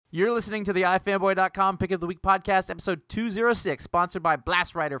You're listening to the iFanboy.com Pick of the Week podcast, episode 206, sponsored by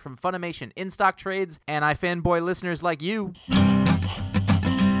Blast Rider from Funimation, In-Stock Trades, and iFanboy listeners like you.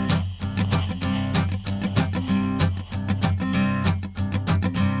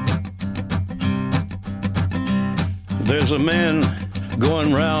 There's a man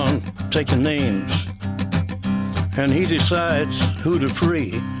going round taking names, and he decides who to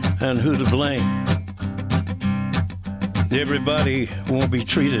free and who to blame. Everybody won't be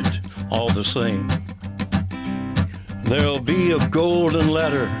treated all the same. There'll be a golden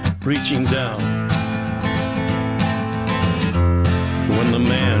ladder reaching down when the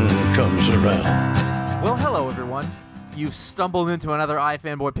man comes around. Well, hello, everyone. You've stumbled into another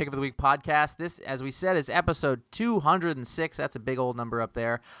iFanboy Pick of the Week podcast. This, as we said, is episode 206. That's a big old number up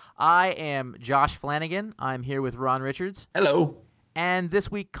there. I am Josh Flanagan. I'm here with Ron Richards. Hello. And this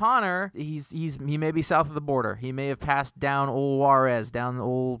week, Connor, he may be south of the border. He may have passed down old Juarez, down the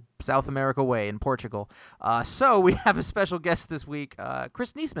old South America way in Portugal. So we have a special guest this week,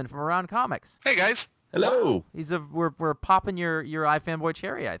 Chris Neseman from Around Comics. Hey, guys. Hello. We're popping your iFanboy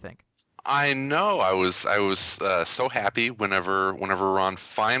cherry, I think. I know. I was so happy whenever Ron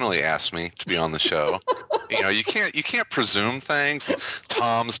finally asked me to be on the show. You can't presume things.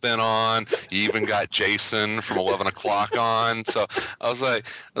 Tom's been on. You even got Jason from 11 o'clock on. So I was like,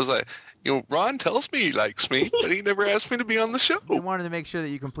 Ron tells me he likes me, but he never asked me to be on the show. We wanted to make sure that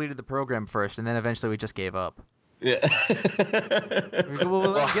you completed the program first, and then eventually we just gave up. Yeah.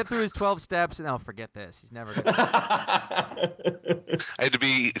 We'll get through his 12 steps, and I'll forget this. He's never going to. I had to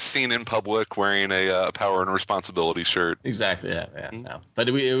be seen in public wearing a Power and Responsibility shirt. Exactly. Yeah. No. But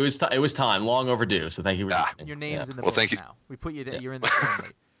it was time, long overdue. So thank you. Your name's in the book thank you. Now. We put you. You're in the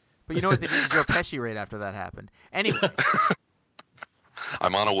family. But you know what they did to Joe Pesci right after that happened. Anyway,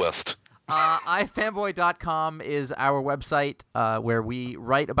 I'm on a list. iFanboy.com is our website where we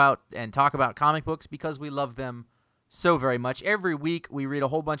write about and talk about comic books because we love them so very much. Every week we read a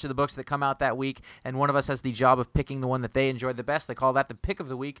whole bunch of the books that come out that week, and one of us has the job of picking the one that they enjoyed the best. They call that the Pick of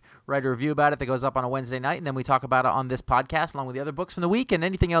the Week. Write a review about it that goes up on a Wednesday night, and then we talk about it on this podcast along with the other books from the week and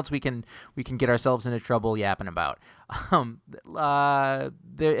anything else we can get ourselves into trouble yapping about. At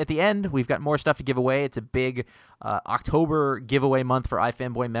the end, we've got more stuff to give away. It's a big October giveaway month for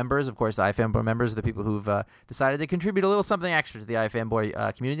iFanboy members. Of course, the iFanboy members are the people who've decided to contribute a little something extra to the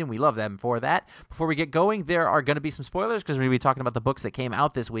iFanboy community, and we love them for that. Before we get going, there are going to be some spoilers because we're going to be talking about the books that came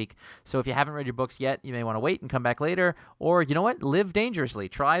out this week. So if you haven't read your books yet, you may want to wait and come back later. Or, you know what? Live dangerously.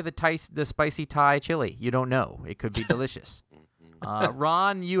 Try the spicy Thai chili. You don't know. It could be delicious.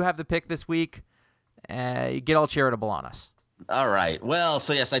 Ron, you have the pick this week. Get all charitable on us. All right. Well,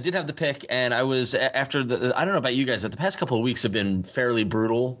 so yes, I did have the pick, and I was after I don't know about you guys, but the past couple of weeks have been fairly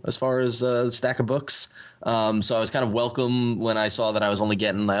brutal as far as the stack of books. So I was kind of welcome when I saw that I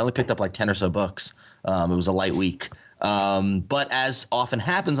only picked up like 10 or so books. It was a light week. But as often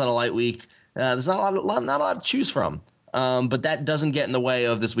happens on a light week, there's not a lot to choose from. But that doesn't get in the way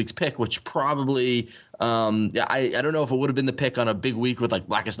of this week's pick, which probably I don't know if it would have been the pick on a big week with like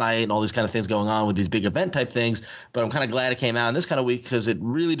Blackest Night and all these kind of things going on with these big event type things. But I'm kind of glad it came out in this kind of week because it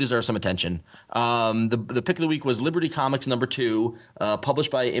really deserves some attention. The pick of the week was Liberty Comics #2, published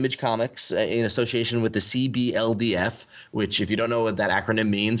by Image Comics in association with the CBLDF, which if you don't know what that acronym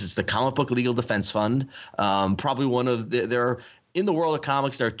means, it's the Comic Book Legal Defense Fund. Probably one of in the world of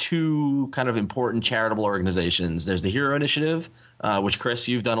comics, there are two kind of important charitable organizations. There's the Hero Initiative, which, Chris,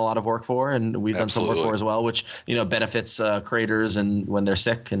 you've done a lot of work for, and we've done some work for as well, which benefits creators and when they're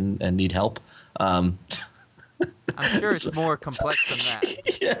sick and need help. I'm sure it's more complex than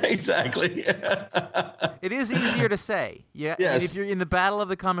that. Yeah, exactly. It is easier to say. Yeah, yes. If you're in the battle of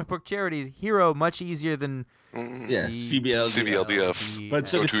the comic book charities, Hero much easier than CBLDF. But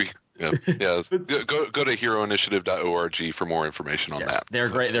so Yeah. Go to heroinitiative.org for more information on that. They're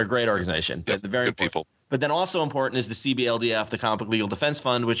great. They're a great organization. Yep, very good people. But then also important is the CBLDF, the Comic Book Legal Defense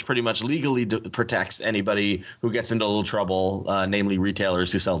Fund, which pretty much legally protects anybody who gets into a little trouble, namely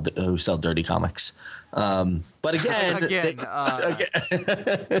retailers who sell dirty comics. But again,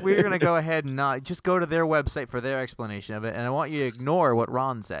 we're going to go ahead and just go to their website for their explanation of it, and I want you to ignore what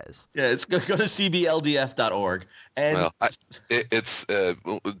Ron says. Yeah, it's go to cbldf.org. And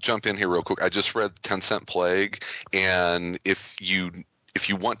we'll jump in here real quick. I just read 10 Cent Plague, and if you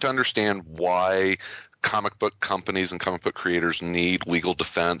want to understand why comic book companies and comic book creators need legal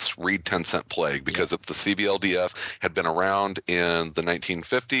defense, read 10 Cent Plague, because if the CBLDF had been around in the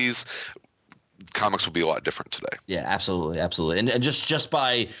 1950s, comics would be a lot different today. Yeah, absolutely, and just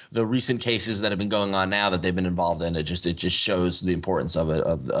by the recent cases that have been going on now that they've been involved in, it just shows the importance of it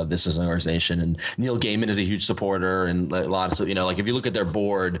of this as an organization. And Neil Gaiman is a huge supporter, and a lot of like if you look at their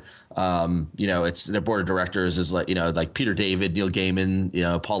board, it's their board of directors is like Peter David, Neil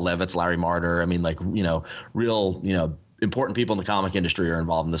Gaiman, Paul Levitz, Larry Marder. I mean, real important people in the comic industry are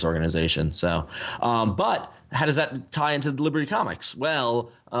involved in this organization. So, but how does that tie into Liberty Comics?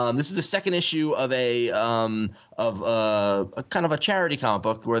 Well, this is the second issue of a kind of a charity comic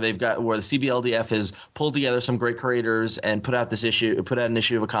book where the CBLDF has pulled together some great creators and put out an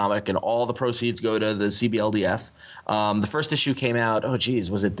issue of a comic, and all the proceeds go to the CBLDF. The first issue came out. Oh,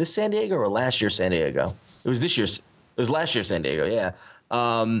 geez, was it this San Diego or last year San Diego? It was this year's. It was last year San Diego, yeah.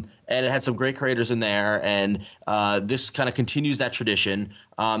 And it had some great creators in there, and this kind of continues that tradition.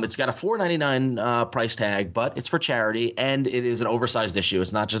 It's got a $4.99 price tag, but it's for charity, and it is an oversized issue.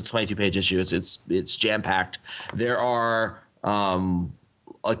 It's not just a 22-page issue. It's jam-packed. There are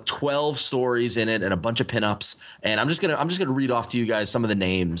like 12 stories in it and a bunch of pinups, and I'm just gonna read off to you guys some of the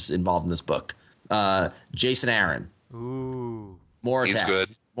names involved in this book. Jason Aaron. Ooh. Moratat. He's good.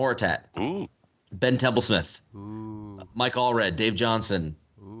 Moratat. Ooh. Ben Templesmith. Ooh. Mike Allred, Dave Johnson,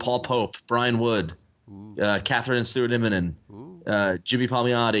 Ooh. Paul Pope, Brian Wood, Catherine and Stuart Immonen, Jimmy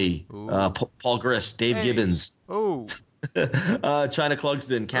Palmiotti, Paul Grist, Dave Gibbons, Oh. China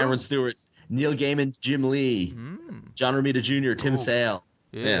Clugston, Cameron Stewart, Neil Gaiman, Jim Lee, John Romita Jr., Tim Sale.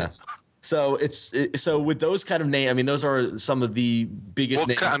 Yeah. So so with those kind of names, I mean, those are some of the biggest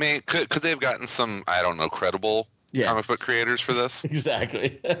names. I mean, could they have gotten some, I don't know, credible comic book creators for this?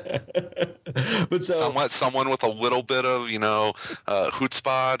 Exactly. But someone with a little bit of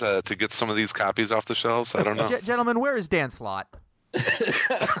chutzpah to get some of these copies off the shelves. I don't know. Gentlemen, where is Dan Slott?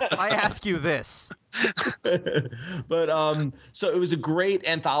 I ask you this. But so it was a great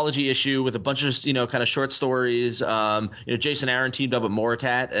anthology issue with a bunch of kind of short stories. Jason Aaron teamed up with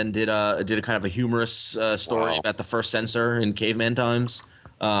Moratat and did a kind of a humorous story about the first censor in caveman times,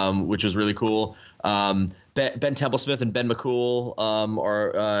 which was really cool. Ben Templesmith and Ben McCool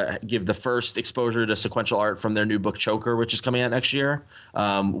give the first exposure to sequential art from their new book Choker, which is coming out next year,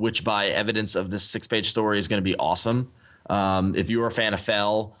 which by evidence of this 6-page story is going to be awesome. If you're a fan of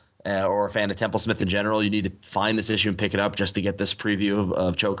Fell or a fan of Templesmith in general, you need to find this issue and pick it up just to get this preview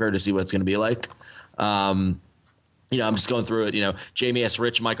of Choker to see what it's going to be like. I'm just going through it. Jamie S.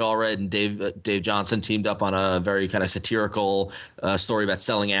 Rich, Mike Allred, and Dave Johnson teamed up on a very kind of satirical story about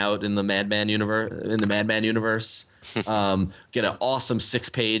selling out in the Madman universe. Get an awesome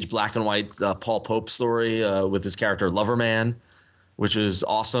 6-page black and white Paul Pope story with his character Loverman, which is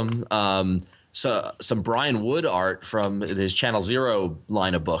awesome. So some Brian Wood art from his Channel Zero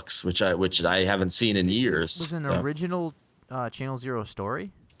line of books, which I haven't seen in years. Was an original Channel Zero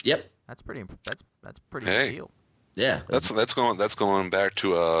story? Yep. That's pretty. That's pretty big deal. Yeah, that's going back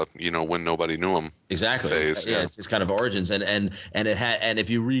to when nobody knew him. Exactly. Phase, yeah, it's kind of origins, and if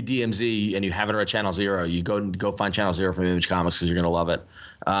you read DMZ and you haven't read Channel Zero, you go find Channel Zero from Image Comics because you're gonna love it.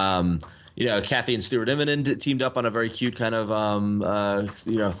 Kathy and Stuart Immonen teamed up on a very cute kind of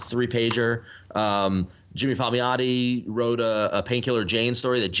 3-pager. Jimmy Palmiotti wrote a Painkiller Jane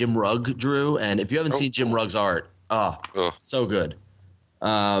story that Jim Rugg drew, and if you haven't seen Jim Rugg's art, so good.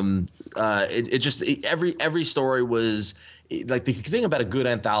 Every story was like, the thing about a good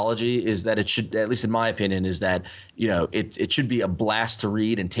anthology is that it should, at least in my opinion, is that it should be a blast to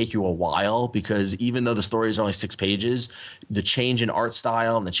read and take you a while, because even though the story is only 6 pages, the change in art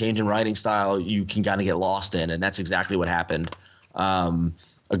style and the change in writing style you can kind of get lost in, and that's exactly what happened. A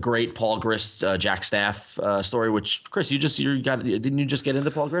great Paul Grist, Jack Staff story, which Chris, didn't you just get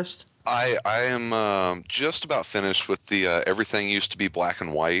into Paul Grist? I am just about finished with the Everything Used to Be Black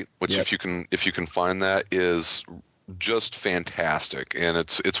and White, which if you can find that is just fantastic. And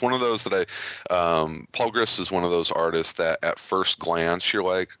it's one of those that Paul Grist is one of those artists that at first glance you're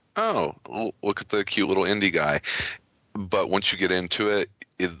like, oh, look at the cute little indie guy. But once you get into it,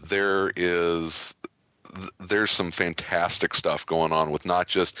 there's some fantastic stuff going on with not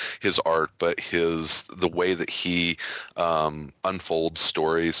just his art, but the way that he unfolds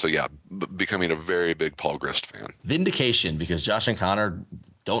stories. So yeah, becoming a very big Paul Grist fan. Vindication, because Josh and Connor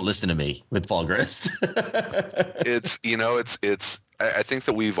don't listen to me with Paul Grist. I think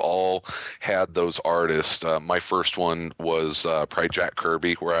that we've all had those artists. My first one was probably Jack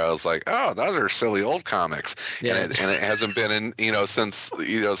Kirby, where I was like, "Oh, those are silly old comics," and it hasn't been since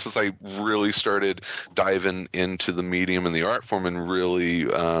I really started diving into the medium and the art form and really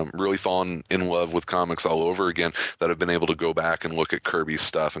fallen in love with comics all over again. That I've been able to go back and look at Kirby's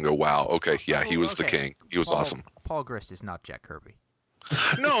stuff and go, "Wow, okay, yeah, he was the king. He was awesome." Paul Grist is not Jack Kirby.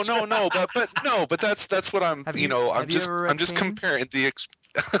 No, but that's what I'm. Have You you- know, have you ever read I'm just Kane? comparing the.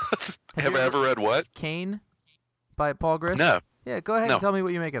 Have you I ever read what? Kane by Paul Grist? No. Yeah, go ahead No. and tell me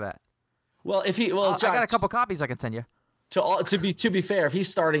what you make of that. Well, if he I John, got a couple copies I can send you. to be fair, if he's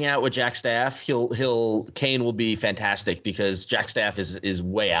starting out with Jack Staff, Kane will be fantastic because Jack Staff is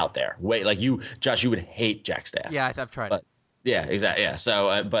way out there. Way like you, Josh, you would hate Jack Staff. Yeah, I've tried But it. yeah, exactly. Yeah.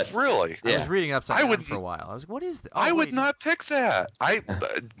 So, but Really? I was reading it upside I down would- for a while. I was like, what is this? I would not pick that.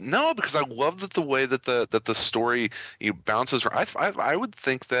 No, because I love that the way that the story bounces. I would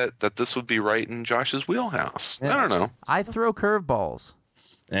think that this would be right in Josh's wheelhouse. Yes. I don't know. I throw curveballs.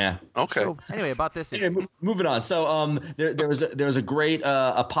 yeah. Okay. So anyway, about this. Anyway, moving on. So there was a great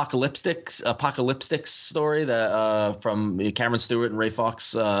apocalyptic story that from Cameron Stewart and Ray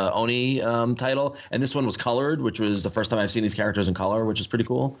Fox Oni title, and this one was colored, which was the first time I've seen these characters in color, which is pretty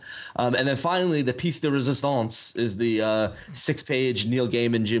cool. And then finally, the piece de resistance is the 6-page Neil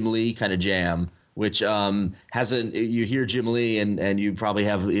Gaiman Jim Lee kind of jam, which you hear Jim Lee and you probably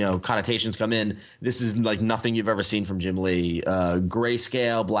have connotations come in. This is like nothing you've ever seen from Jim Lee.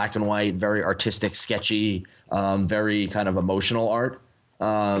 Grayscale, black and white, very artistic, sketchy, very kind of emotional art,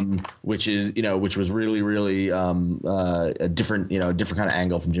 which was really a different kind of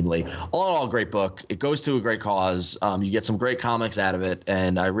angle from Jim Lee. All in all, great book. It goes to a great cause. You get some great comics out of it,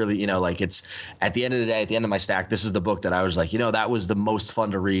 and I really it's at the end of the day, at the end of my stack, this is the book that I was like, that was the most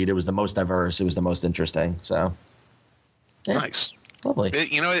fun to read. It was the most diverse. It was the most interesting. So yeah. Nice. Lovely.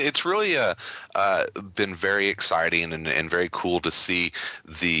 It's really been very exciting and very cool to see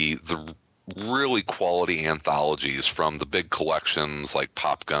the really quality anthologies from the big collections like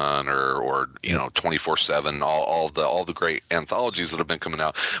Pop Gun or 24/7, all the great anthologies that have been coming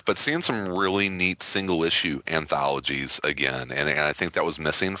out, but seeing some really neat single issue anthologies again, and I think that was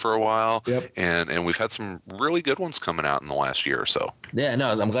missing for a while. Yep. And we've had some really good ones coming out in the last year or so. Yeah,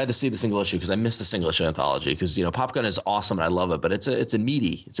 no, I'm glad to see the single issue because I missed the single issue anthology because Pop Gun is awesome and I love it, but it's a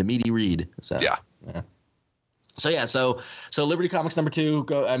meaty read. So Yeah. So Liberty Comics #2.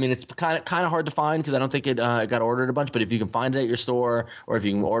 Go. I mean, it's kind of hard to find because I don't think it got ordered a bunch. But if you can find it at your store, or if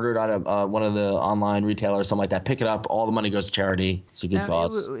you can order it on one of the online retailers, something like that, pick it up. All the money goes to charity. It's a good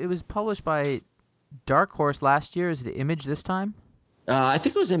cause. It was published by Dark Horse last year. Is it Image this time? I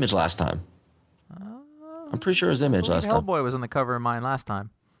think it was Image last time. I'm pretty sure it was Image last time. Hellboy was on the cover of mine last time.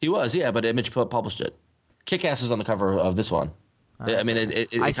 He was, yeah, but Image published it. Kick-Ass is on the cover of this one. I mean,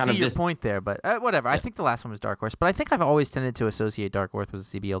 it I kind see of your point there, but whatever. Yeah. I think the last one was Dark Horse, but I think I've always tended to associate Dark Horse with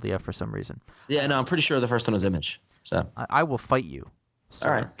CBLDF for some reason. Yeah, no, I'm pretty sure the first one was Image. So I will fight you.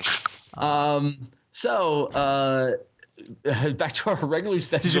 Sir. All right. Back to our regularly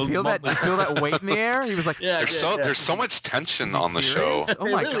scheduled. Did you feel that? Did you feel that weight in the air? He was like, Yeah, There's so much tension on the show.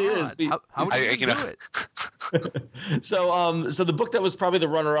 Oh my really god! is. How would you do it? So the book that was probably the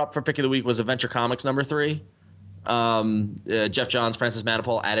runner-up for pick of the week was Adventure Comics #3. Jeff Johns, Francis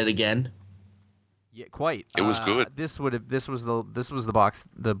Manipul at it again. Yeah, quite. It was good. This was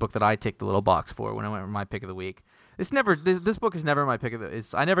the book that I ticked the little box for when I went with my pick of the week. This book is never my pick of the.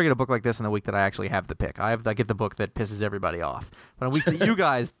 I never get a book like this in the week that I actually have the pick. I get the book that pisses everybody off. But on weeks that you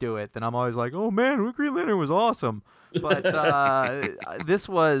guys do it, then I'm always like, oh man, Green Lantern was awesome. But this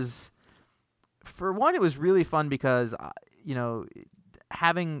was, for one, it was really fun because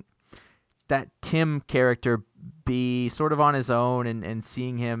having that Tim character be sort of on his own and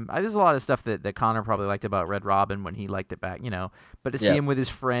seeing him. There's a lot of stuff that Connor probably liked about Red Robin when he liked it back, but to see him with his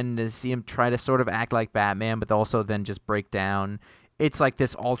friend, to see him try to sort of act like Batman, but also then just break down. It's like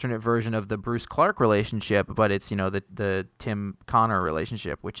this alternate version of the Bruce Clark relationship, but it's, the Tim Connor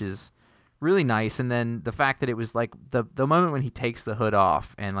relationship, which is really nice. And then the fact that it was like the moment when he takes the hood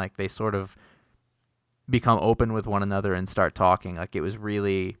off and like they sort of become open with one another and start talking, like it was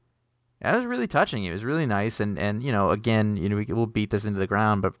really touching. It was really nice, and again, we'll beat this into the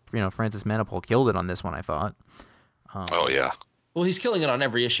ground, but Francis Manipul killed it on this one, I thought. Oh yeah. Well, he's killing it on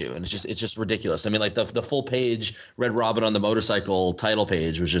every issue, and it's just ridiculous. I mean, like the full page Red Robin on the motorcycle title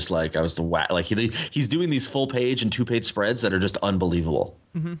page was just like like he's doing these full page and 2-page spreads that are just unbelievable.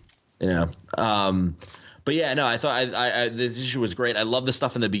 Mm-hmm. But yeah, no, I thought this issue was great. I love the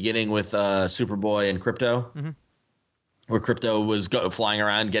stuff in the beginning with Superboy and Crypto. Mm-hmm. Where Crypto was flying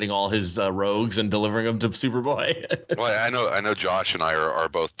around getting all his rogues and delivering them to Superboy. Well, I know Josh and I are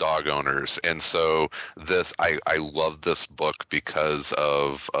both dog owners, and so I love this book because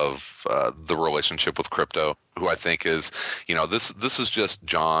of the relationship with Crypto, who I think is, this is just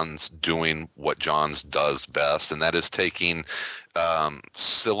Johns doing what Johns does best, and that is taking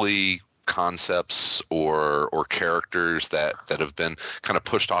silly concepts or characters that have been kind of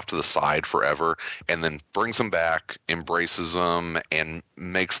pushed off to the side forever, and then brings them back, embraces them, and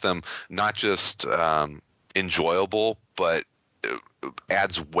makes them not just enjoyable, but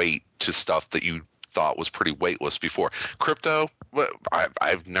adds weight to stuff that you thought was pretty weightless before. Crypto,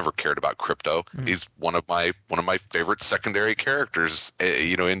 I've never cared about Crypto. He's one of my favorite secondary characters,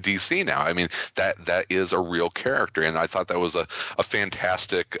 in DC now. I mean, that is a real character, and I thought that was a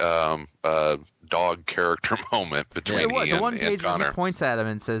fantastic dog character moment between Ian the one page and Connor. Where he points at him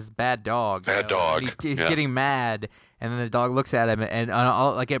and says "bad dog." Bad dog. He's getting mad, and then the dog looks at him, and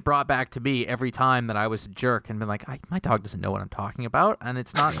like it brought back to me every time that I was a jerk and been like, my dog doesn't know what I'm talking about, and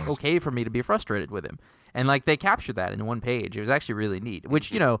it's not okay for me to be frustrated with him. And like they captured that in one page. It was actually really neat,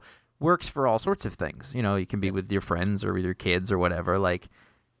 which works for all sorts of things. You can be with your friends or with your kids or whatever. Like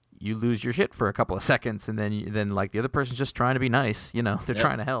you lose your shit for a couple of seconds, and then like the other person's just trying to be nice. They're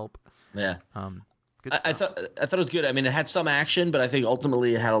trying to help. Yeah. Good I thought it was good. I mean, it had some action, but I think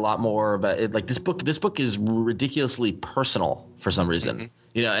ultimately it had a lot more. But like this book is ridiculously personal for some reason.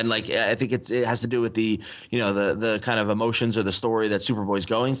 And like I think it has to do with the the kind of emotions or the story that Superboy's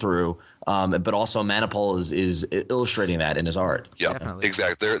going through. But also Manipul is illustrating that in his art. Yeah, Definitely.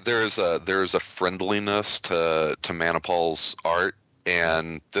 exactly. There's a friendliness to Manipul's art.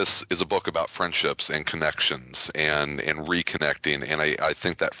 And this is a book about friendships and connections and reconnecting. And I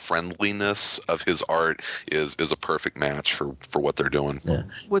think that friendliness of his art is a perfect match for what they're doing. Yeah.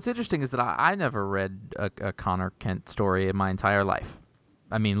 What's interesting is that I never read a Connor Kent story in my entire life.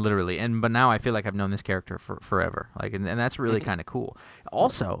 I mean, literally. But now I feel like I've known this character for forever. Like, and that's really kind of cool.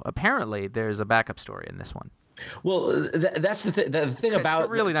 Also, apparently, there's a backup story in this one. Well, that's the thing about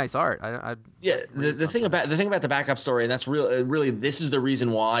it's really nice art. The thing about the backup story, and that's really this is the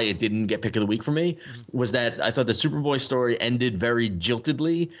reason why it didn't get pick of the week for me, was that I thought the Superboy story ended very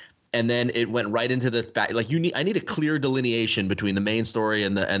jiltedly, and then it went right into the back. Like I need a clear delineation between the main story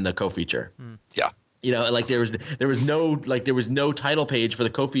and the co-feature. Yeah. Like there was no title page for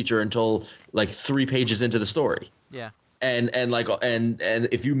the co-feature until like 3 pages into the story. Yeah. And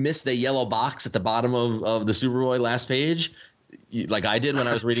if you miss the yellow box at the bottom of the Superboy last page, like I did when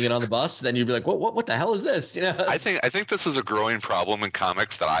I was reading it on the bus, then you'd be like, what the hell is this? I think this is a growing problem in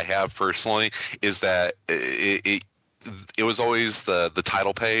comics that I have personally, is that it was always the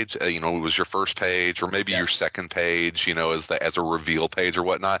title page, it was your first page or maybe your second page, as a reveal page or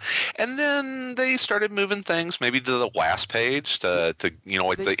whatnot. And then they started moving things maybe to the last page to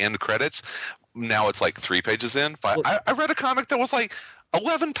the end credits. Now it's like 3 pages in. I read a comic that was like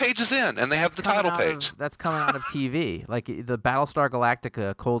 11 pages in, and they have the title page. That's coming out of TV. Like the Battlestar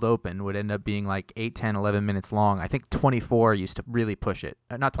Galactica cold open would end up being like 8, 10, 11 minutes long. I think 24 used to really push it.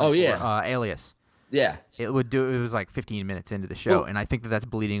 Not 24. Oh, yeah. Alias. Yeah. It was like 15 minutes into the show, and I think that's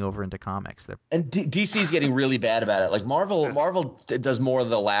bleeding over into comics. And DC's getting really bad about it. Like Marvel does more of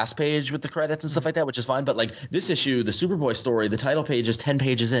the last page with the credits and stuff like that, which is fine. But like this issue, the Superboy story, the title page is 10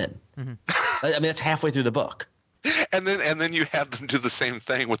 pages in. I mean, that's halfway through the book. And then you have them do the same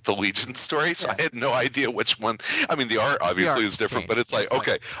thing with the Legion story. So I had no idea which one. I mean, the art obviously is different, but it's like,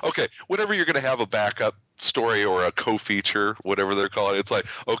 okay, whenever you're going to have a backup story or a co-feature, whatever they're calling it, it's like,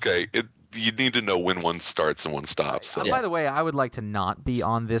 okay, you need to know when one starts and one stops. So. By the way, I would like to not be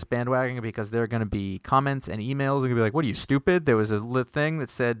on this bandwagon because there are going to be comments and emails and going to be like, "What are you, stupid?" There was a thing that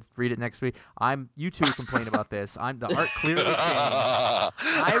said, "Read it next week." You two complain about this. The art clearly changed.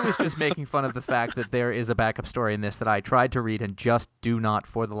 I was just making fun of the fact that there is a backup story in this that I tried to read and just do not,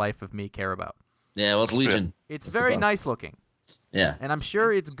 for the life of me, care about. Yeah, well, it's Legion. It's very nice looking. Yeah, and I'm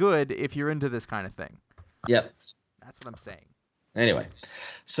sure it's good if you're into this kind of thing. Yep, that's what I'm saying. Anyway,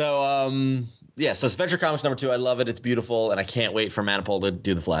 so so it's Venture Comics number 2. I love it. It's beautiful, and I can't wait for Manipul to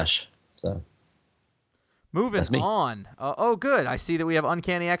do the Flash. So moving on. Good. I see that we have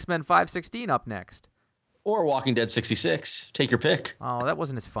Uncanny X-Men 516 up next. Or Walking Dead 66. Take your pick. Oh, that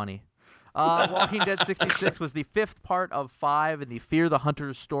wasn't as funny. Walking Dead 66 was the 5th part of 5 in the Fear the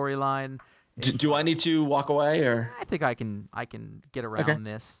Hunters storyline. Do I need to walk away, or I think I can get around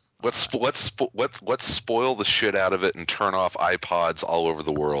this. Let's spoil the shit out of it and turn off iPods all over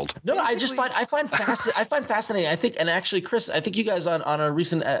the world. No, I find fascinating. I think, and actually, Chris, I think you guys on a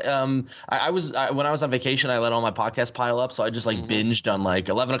recent when I was on vacation, I let all my podcasts pile up, so I just binged on like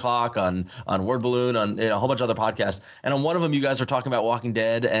 11 o'clock on Word Balloon, on a whole bunch of other podcasts, and on one of them you guys were talking about Walking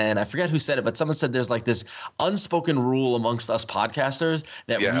Dead, and I forget who said it, but someone said there's like this unspoken rule amongst us podcasters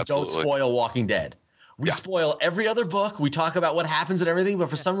that we don't spoil Walking Dead. We spoil every other book. We talk about what happens and everything, but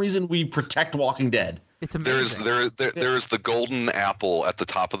for some reason we protect Walking Dead. It's amazing. There is the golden apple at the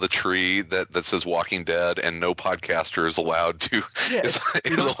top of the tree that says Walking Dead, and no podcaster is allowed to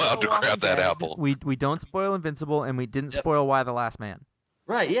grab that apple. We don't spoil Invincible, and we didn't spoil Y the Last Man.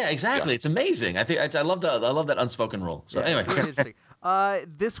 Right? Yeah, exactly. Yeah. It's amazing. I think I love that unspoken rule. So anyway,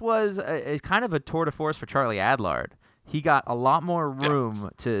 this was a kind of a tour de force for Charlie Adlard. He got a lot more room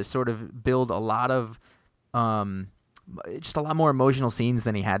to sort of build a lot of. Just a lot more emotional scenes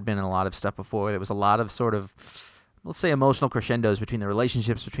than he had been in a lot of stuff before. There was a lot of sort of, let's say, emotional crescendos between the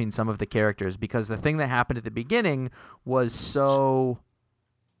relationships between some of the characters, because the thing that happened at the beginning was so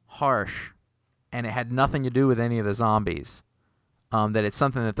harsh, and it had nothing to do with any of the zombies, that it's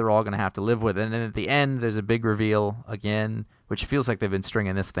something that they're all going to have to live with. And then at the end, there's a big reveal again, which feels like they've been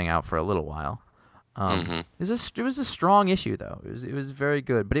stringing this thing out for a little while. It was a strong issue, though. It was very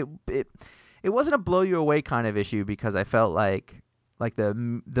good, but it wasn't a blow you away kind of issue, because I felt like the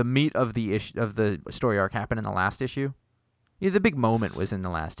meat of the story arc happened in the last issue. Yeah, the big moment was in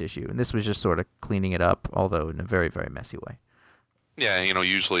the last issue, and this was just sort of cleaning it up, although in a very, very messy way. Yeah,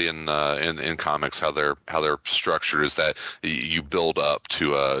 usually in comics, how they're structured is that you build up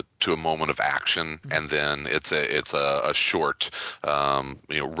to a moment of action, and then it's a short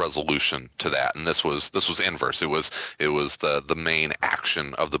resolution to that. And this was inverse. It was the main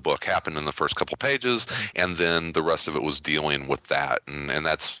action of the book happened in the first couple pages, and then the rest of it was dealing with that. And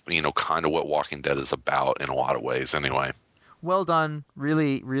that's kind of what Walking Dead is about in a lot of ways, anyway. Well done,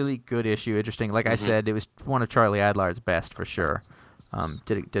 really, really good issue. Interesting. Like I said, it was one of Charlie Adlar's best for sure.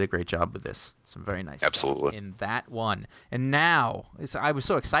 Did a great job with this. Some very nice Absolutely. Stuff in that one. And now, I was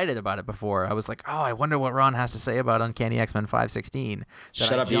so excited about it before. I was like, oh, I wonder what Ron has to say about Uncanny X-Men 516.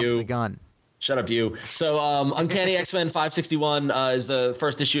 Shut up, you. The gun. Shut up, you. So, Uncanny X-Men 561 is the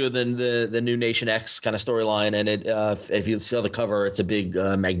first issue of the new Nation X kind of storyline, and it if you saw the cover, it's a big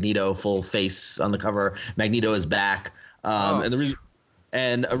Magneto full face on the cover. Magneto is back, and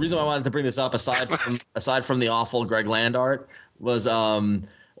a reason I wanted to bring this up, aside from the awful Greg Land art, was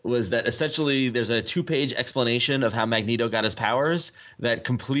that essentially there's a 2-page explanation of how Magneto got his powers that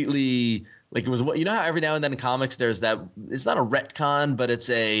completely, like, it was what, how every now and then in comics there's that, it's not a retcon, but it's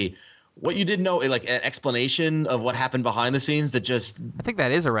a what you didn't know, like an explanation of what happened behind the scenes that just, I think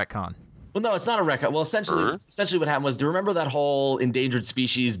that is a retcon. Well, no, it's not a retcon. Well, essentially what happened was, do you remember that whole endangered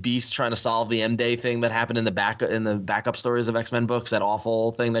species Beast trying to solve the M-Day thing that happened in the backup stories of X-Men books, that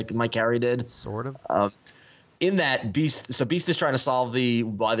awful thing that Mike Carey did? Sort of. In that, Beast is trying to solve the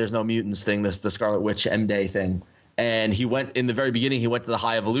why there's no mutants thing, the Scarlet Witch M-Day thing. And he went, in the very beginning, he went to the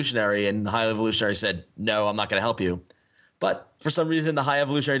High Evolutionary, and the High Evolutionary said, no, I'm not going to help you. But for some reason, the High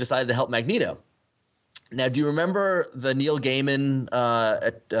Evolutionary decided to help Magneto. Now, do you remember the Neil Gaiman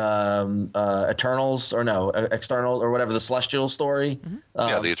Eternals, or no, External, or whatever, the Celestial story?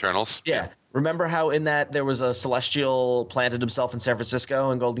 Mm-hmm. The Eternals. Yeah. Remember how in that there was a Celestial planted himself in San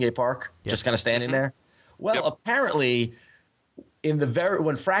Francisco in Golden Gate Park, just kind of standing there? Well, apparently,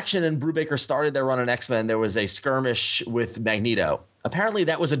 when Fraction and Brubaker started their run on X-Men, there was a skirmish with Magneto. Apparently,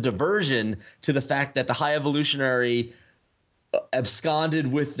 that was a diversion to the fact that the High Evolutionary absconded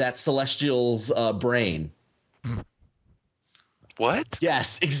with that Celestial's brain. What?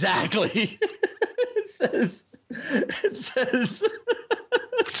 Yes, exactly. It says.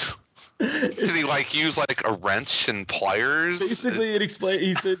 Did he use a wrench and pliers? Basically, it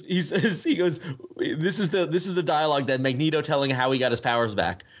explains. He goes. This is the dialogue that Magneto telling how he got his powers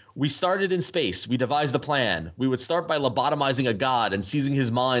back. We started in space. We devised a plan. We would start by lobotomizing a god and seizing his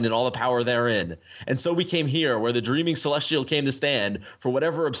mind and all the power therein. And so we came here, where the dreaming Celestial came to stand for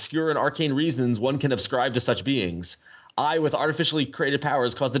whatever obscure and arcane reasons one can ascribe to such beings. I, with artificially created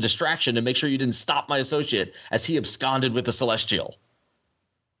powers, caused a distraction to make sure you didn't stop my associate as he absconded with the Celestial.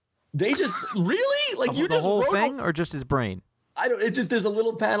 They just really you the just whole wrote thing, or just his brain? I don't. It just, there's a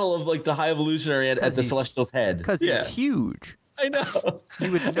little panel of the High Evolutionary at the Celestial's head because he's huge. I know.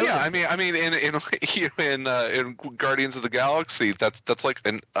 You would know. Yeah, I mean, in Guardians of the Galaxy, that's like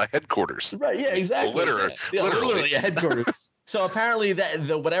a headquarters. Right. Yeah. Exactly. Literally a headquarters. So apparently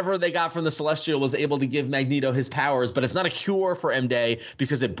whatever they got from the Celestial was able to give Magneto his powers, but it's not a cure for M-Day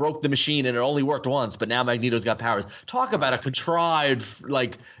because it broke the machine and it only worked once. But now Magneto's got powers. Talk about a contrived,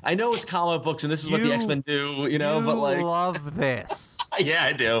 I know it's comic books and this is what the X-Men do, but love this. Yeah,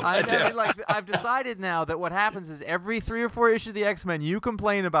 I do. I do. I've decided now that what happens is every 3 or 4 issues of the X-Men, you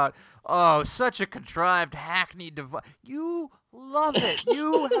complain about, such a contrived, hackneyed device. You Love it.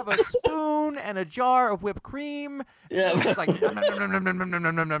 You have a spoon and a jar of whipped cream. Yeah. It's like nom nom nom nom nom nom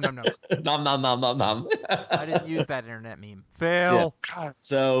nom nom nom nom nom. Nom nom nom nom nom. I didn't use that internet meme. Fail. Yeah.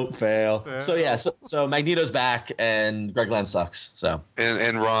 So fail. So yeah. So Magneto's back, and Greg Land sucks. So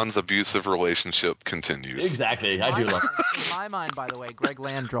And Ron's abusive relationship continues. exactly. I do love. In my mind, by the way, Greg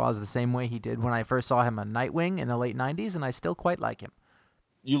Land draws the same way he did when I first saw him on Nightwing in the late '90s, and I still quite like him.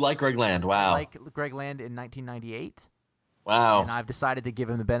 You like Greg Land? Wow. I like Greg Land in 1998. Wow. And I've decided to give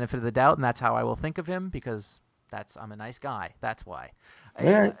him the benefit of the doubt, and that's how I will think of him because I'm a nice guy. That's why.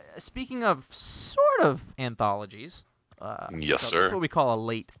 Right. Speaking of sort of anthologies, Yes, so sir. that's what we call a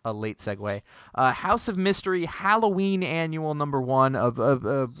late segue. House of Mystery Halloween Annual #1 of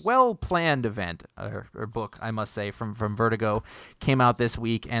a well-planned event or book, I must say, from Vertigo, came out this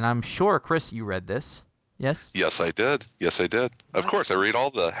week, and I'm sure, Chris, you read this. Yes? Yes, I did. Of course, I read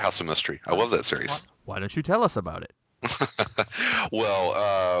all the House of Mystery. I love that series. Why don't you tell us about it?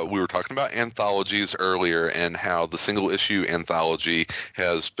 Well, we were talking about anthologies earlier and how the single issue anthology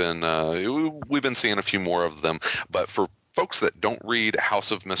has been, we've been seeing a few more of them. But for folks that don't read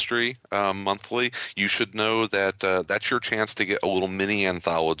House of Mystery monthly, you should know that that's your chance to get a little mini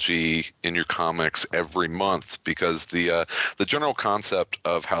anthology in your comics every month, because the general concept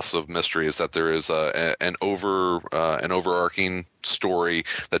of House of Mystery is that there is an overarching story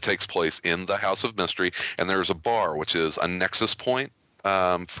that takes place in the House of Mystery, and there's a bar, which is a nexus point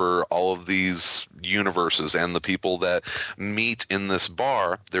for all of these universes and the people that meet in this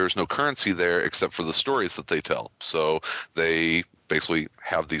bar. There's no currency there except for the stories that they tell. So they basically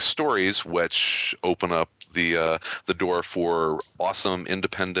have these stories which open up the door for awesome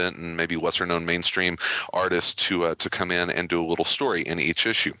independent and maybe lesser known mainstream artists to come in and do a little story in each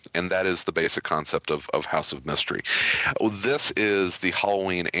issue. And that is the basic concept of House of Mystery. This is the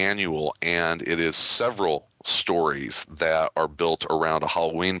Halloween annual, and it is several stories that are built around a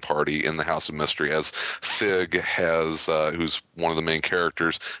Halloween party in the House of Mystery, as Fig has, who's one of the main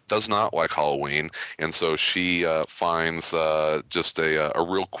characters, does not like Halloween, and so she finds just a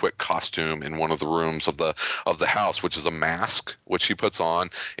real quick costume in one of the rooms of the house, which is a mask, which he puts on,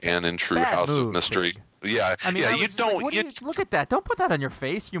 and in true Bad House move, of Mystery. Fig. Yeah, I mean, yeah, I you was don't. like, look at that. Don't put that on your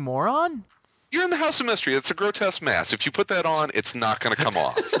face, you moron. You're in the House of Mystery. It's a grotesque mask. If you put that on, it's not going to come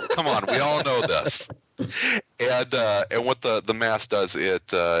off. Come on, we all know this. And what the mask does,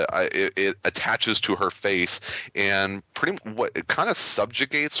 it attaches to her face, and it kind of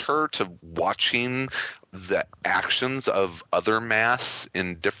subjugates her to watching the actions of other masks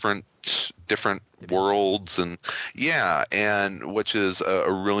in different worlds, and which is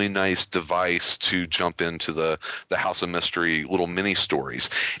a really nice device to jump into the House of Mystery little mini stories.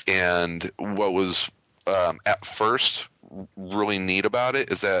 And what was at first really neat about it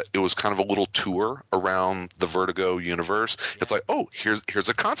is that it was kind of a little tour around the Vertigo universe. It's like, oh, here's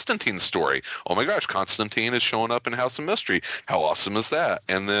a Constantine story. Oh my gosh, Constantine is showing up in House of Mystery. How awesome is that?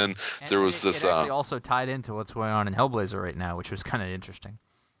 And then there was this. It actually also tied into what's going on in Hellblazer right now, which was kind of interesting.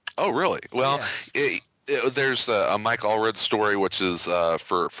 Oh, really? Well, Yeah. There's a Mike Allred story, which is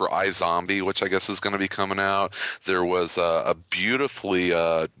for iZombie, which I guess is going to be coming out. There was a beautifully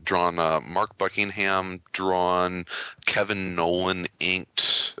drawn Mark Buckingham drawn, Kevin Nolan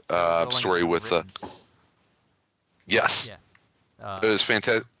inked story with yes, Yeah. it was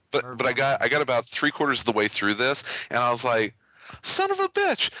fantastic. But I got about 3/4 of the way through this, and I was like, son of a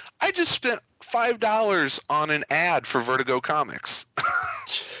bitch! I just spent $5 on an ad for Vertigo Comics.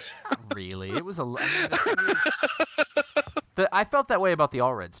 Really, it was I felt that way about the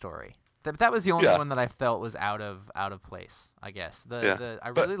Allred story. That was the only one that I felt was out of place, I guess. I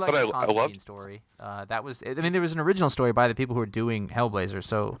really liked the Constantine story. That was, I mean, there was an original story by the people who were doing Hellblazer,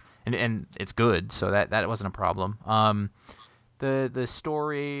 so and it's good, so that wasn't a problem. The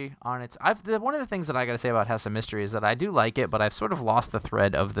story on its, one of the things that I got to say about House of Mystery is that I do like it, but I've sort of lost the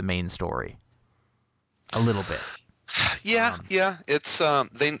thread of the main story a little bit. Yeah. It's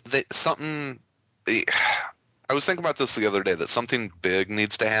they something. I was thinking about this the other day, that something big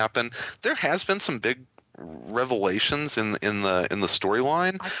needs to happen. There has been some big revelations in the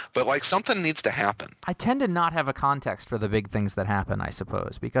storyline, but like something needs to happen. I tend to not have a context for the big things that happen, I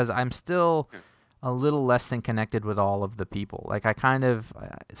suppose, because I'm still a little less than connected with all of the people. Like I kind of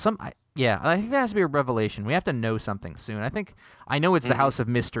I think there has to be a revelation. We have to know something soon. I know it's the House of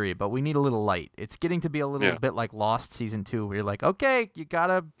Mystery, but we need a little light. It's getting to be a little bit like Lost season 2, where you're like, okay, you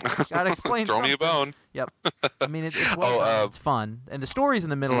gotta explain. Throw me a bone. Yep. I mean, it's done. It's fun, and the stories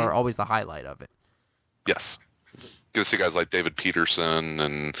in the middle are always the highlight of it. Yes. Get to see guys like David Peterson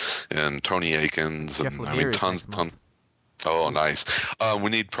and Tony Akins, Jeff and Lemire tons. Oh, nice. We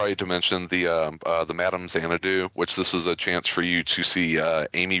need probably to mention the Madame Xanadu, which this is a chance for you to see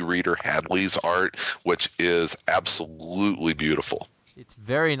Amy Reeder Hadley's art, which is absolutely beautiful. It's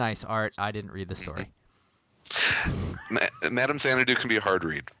very nice art. I didn't read the story. Madame Xanadu can be a hard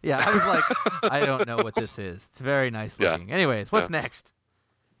read. Yeah, I was like, I don't know what this is. It's very nice looking. Yeah. Anyways, what's next?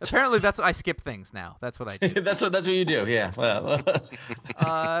 Apparently, I skip things now. That's what I do. that's what you do. Yeah. But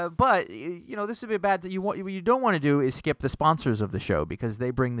this would be bad. What you don't want to do is skip the sponsors of the show because they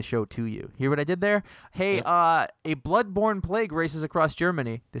bring the show to you. Hear what I did there? Hey, a blood-borne plague races across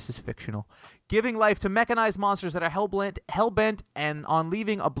Germany. This is fictional, giving life to mechanized monsters that are hell-bent and on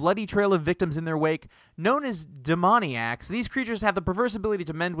leaving a bloody trail of victims in their wake. Known as demoniacs, these creatures have the perverse ability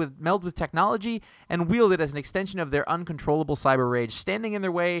to meld with technology and wield it as an extension of their uncontrollable cyber rage. Standing in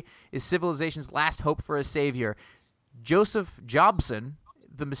their way is civilization's last hope for a savior. Joseph Jobson,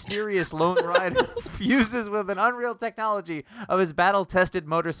 the mysterious lone rider, fuses with an unreal technology of his battle-tested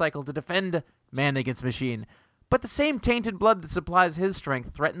motorcycle to defend man against machine. But the same tainted blood that supplies his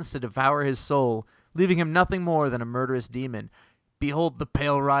strength threatens to devour his soul, leaving him nothing more than a murderous demon. Behold the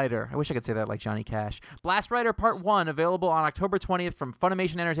Pale Rider. I wish I could say that like Johnny Cash. Blast Rider Part 1, available on October 20th from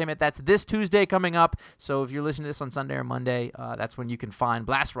Funimation Entertainment. That's this Tuesday coming up. So if you're listening to this on Sunday or Monday, that's when you can find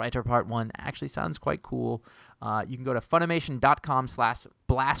Blast Rider Part 1. Actually sounds quite cool. You can go to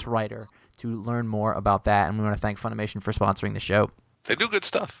Funimation.com/BlastRider to learn more about that. And we want to thank Funimation for sponsoring the show. They do good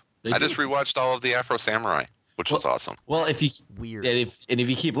stuff. I just rewatched all of the Afro Samurai, which was awesome. Well, if you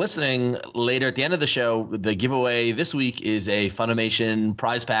keep listening later at the end of the show, the giveaway this week is a Funimation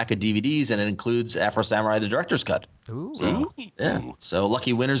prize pack of DVDs, and it includes Afro Samurai: The Director's Cut. Ooh. So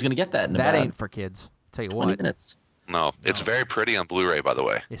lucky winner's gonna get that. In that about ain't for kids. Tell you 20 what. minutes. No, it's very pretty on Blu-ray, by the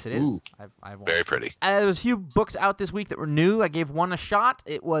way. Yes, it is. I've very pretty. There was a few books out this week that were new. I gave one a shot.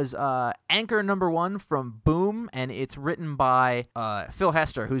 It was Anchor #1 from Boom, and it's written by Phil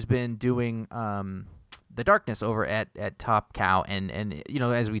Hester, who's been doing The Darkness over at Top Cow, and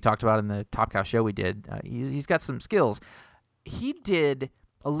as we talked about in the Top Cow show we did, he's got some skills. He did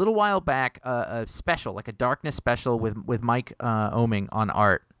a little while back a special, like a Darkness special with Mike Oeming on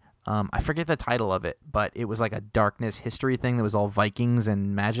art. I forget the title of it, but it was like a Darkness history thing that was all Vikings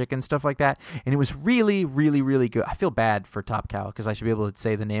and magic and stuff like that, and it was really, really, really good. I feel bad for Top Cow because I should be able to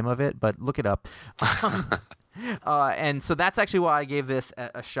say the name of it, but look it up. And so that's actually why I gave this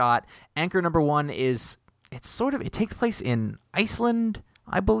a shot. Anchor #1 is it takes place in Iceland,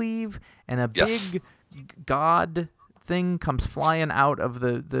 I believe, and a big god thing comes flying out of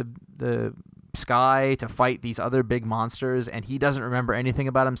the sky to fight these other big monsters, and he doesn't remember anything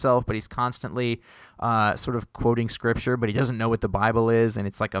about himself, but he's constantly sort of quoting scripture, but he doesn't know what the Bible is, and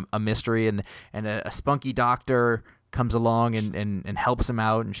it's like a mystery, and a spunky doctor comes along and helps him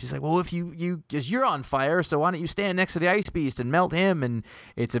out, and she's like, well, if because you're on fire, so why don't you stand next to the ice beast and melt him? And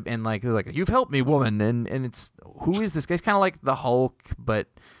they're like, you've helped me, woman, and it's, who is this guy? He's kind of like the Hulk, but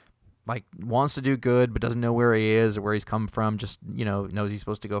like wants to do good, but doesn't know where he is or where he's come from. Just knows he's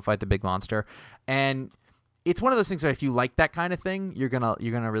supposed to go fight the big monster, and it's one of those things that if you like that kind of thing, you're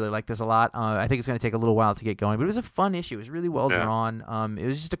gonna really like this a lot. I think it's gonna take a little while to get going, but it was a fun issue. It was really well drawn. It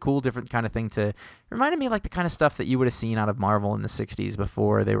was just a cool, different kind of thing. It reminded me of like the kind of stuff that you would have seen out of Marvel in the '60s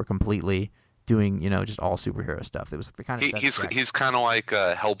before they were completely doing just all superhero stuff. It was the kind of stuff. He's kind of like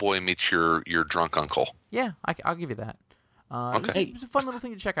Hellboy meets your drunk uncle. Yeah, I'll give you that. Okay. It was a fun little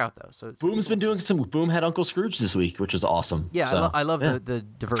thing to check out, though. So Boom's been doing Boom had Uncle Scrooge this week, which is awesome. Yeah, so, I love the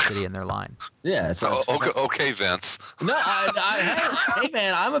diversity in their line. Yeah. Okay, Vince. No, hey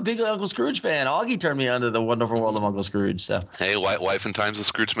man, I'm a big Uncle Scrooge fan. Augie turned me onto the Wonderful World of Uncle Scrooge. So hey, Life and Times of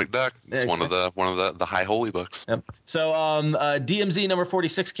Scrooge McDuck. It's one of the high holy books. Yep. So DMZ number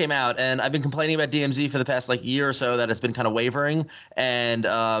 46 came out, and I've been complaining about DMZ for the past year or so that it's been kind of wavering. And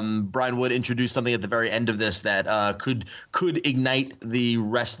Brian Wood introduced something at the very end of this that could ignite the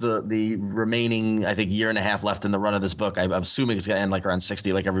rest of the remaining, I think, year and a half left in the run of this book. I'm assuming it's going to end like around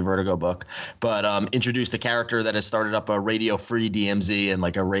 60, like every Vertigo book. But introduced a character that has started up a radio-free DMZ and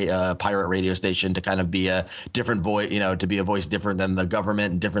like a pirate radio station to kind of be a different voice, to be a voice different than the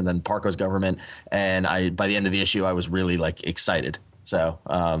government and different than Parko's government. And by the end of the issue, I was really excited. So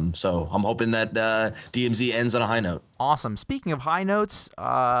I'm hoping that DMZ ends on a high note. Awesome. Speaking of high notes,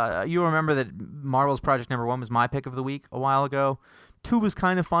 you remember that Marvel's Project #1 was my pick of the week a while ago. 2 was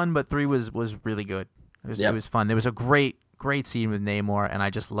kind of fun, but 3 was really good. It was fun. There was a great scene with Namor, and I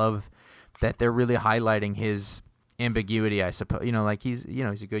just love that they're really highlighting his ambiguity, I suppose.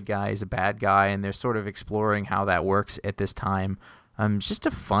 He's a good guy, he's a bad guy, and they're sort of exploring how that works at this time. It's just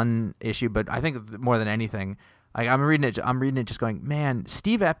a fun issue, but I think more than anything, I'm reading it just going, man,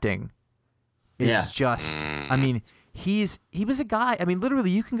 Steve Epting is just, I mean, he was a guy. I mean,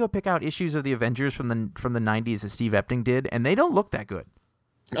 literally, you can go pick out issues of the Avengers from the 90s that Steve Epting did, and they don't look that good.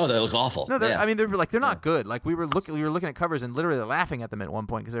 Oh, they look awful. No, I mean, they're not good. Like we were looking at covers and literally laughing at them at one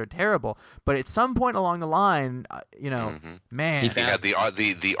point because they were terrible. But at some point along the line, man, he had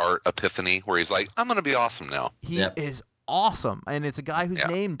the art epiphany where he's like, I'm gonna be awesome now. He is awesome, and it's a guy whose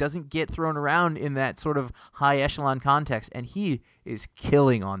name doesn't get thrown around in that sort of high echelon context, and he is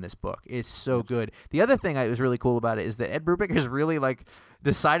killing on this book. It's so good. The other thing that was really cool about it is that Ed Brubaker has really like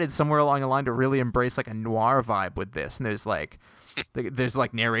decided somewhere along the line to really embrace like a noir vibe with this, and there's like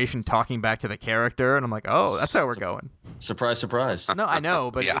narration talking back to the character, and I'm like, oh, that's how we're going. Surprise, surprise. No, I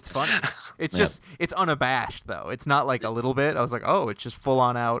know, but it's funny. It's just it's unabashed though. It's not like a little bit. I was like, oh, it's just full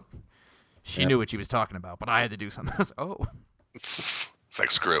on out. She knew what she was talking about, but I had to do something. I was, It's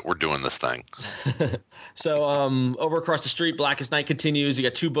like, screw it, we're doing this thing. So over across the street, Blackest Night continues. You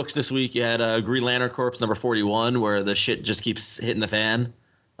got 2 books this week. You had Green Lantern Corps number 41, where the shit just keeps hitting the fan.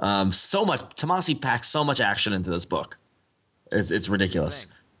 So much. Tomasi packs so much action into this book. It's ridiculous.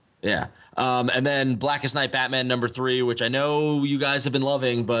 Yeah. And then Blackest Night Batman number 3, which I know you guys have been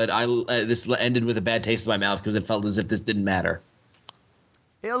loving, but this ended with a bad taste in my mouth because it felt as if this didn't matter.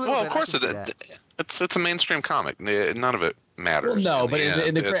 Well, of course it's a mainstream comic. None of it matters. Well, no, but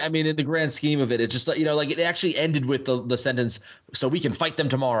in the grand scheme of it, it just it actually ended with the sentence, "So we can fight them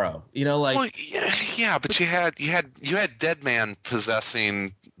tomorrow." Well, yeah, but you had Deadman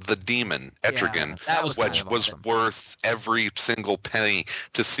possessing the demon Etrigan, which was worth every single penny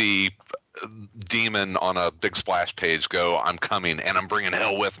to see Demon on a big splash page go, I'm coming and I'm bringing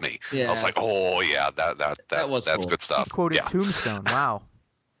hell with me. Yeah. I was like, oh yeah, that's cool. Good stuff. He quoted Tombstone. Wow.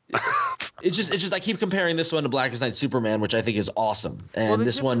 It's just I keep comparing this one to Blackest Night Superman, which I think is awesome. And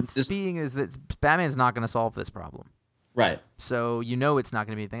this being is that Batman's not going to solve this problem. Right. So it's not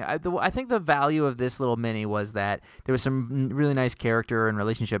going to be anything. I think the value of this little mini was that there was some really nice character and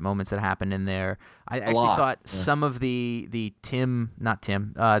relationship moments that happened in there. I actually thought some of the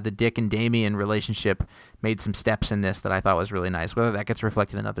Dick and Damian relationship made some steps in this that I thought was really nice. Whether that gets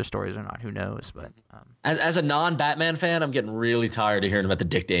reflected in other stories or not, who knows? But as a non-Batman fan, I'm getting really tired of hearing about the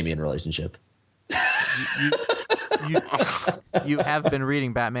Dick Damian relationship. You have been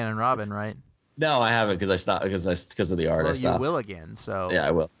reading Batman and Robin, right? No, I haven't because I stopped because of the art. Well, I stopped. You will again. So yeah,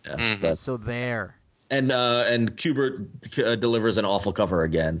 I will. Yeah. Mm-hmm. So there. And Kubert delivers an awful cover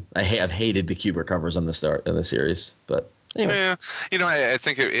again. I've hated the Kubert covers on the series, but anyway. Yeah, I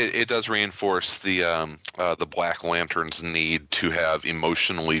think it does reinforce the Black Lantern's need to have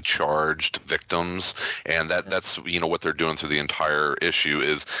emotionally charged victims, and that's what they're doing through the entire issue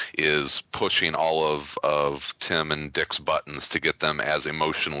is pushing all of Tim and Dick's buttons to get them as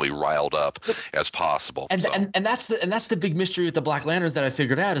emotionally riled up as possible. And that's the big mystery with the Black Lanterns that I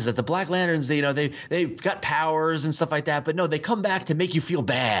figured out is that the Black Lanterns they've got powers and stuff like that, but no, they come back to make you feel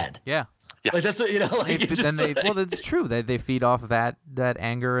bad. Yeah. Yes. Like that's what it's true. They feed off of that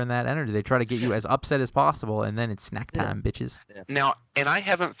anger and that energy. They try to get you as upset as possible, and then it's snack time, bitches. Yeah. Now, and I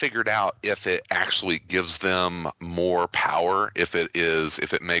haven't figured out if it actually gives them more power, if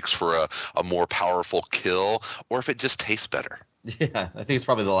it makes for a more powerful kill, or if it just tastes better. Yeah, I think it's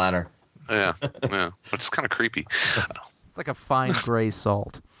probably the latter. Yeah, which is kind of creepy. It's like a fine gray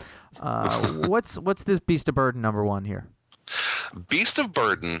salt. What's this Beast of Burden number 1 here? Beast of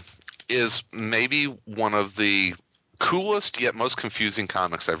Burden is maybe one of the coolest yet most confusing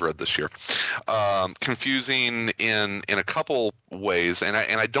comics I've read this year. Confusing in a couple ways, and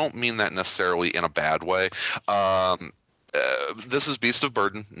I don't mean that necessarily in a bad way. This is Beast of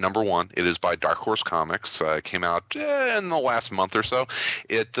Burden number 1. It is by Dark Horse Comics. It came out in the last month or so.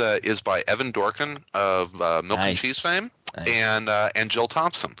 It is by Evan Dorkin of Milk and Cheese fame. Nice. And Jill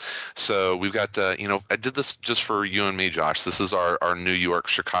Thompson. So we've got I did this just for you and me, Josh. This is our New York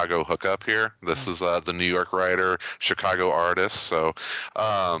Chicago hookup here. This is the New York writer, Chicago artist. So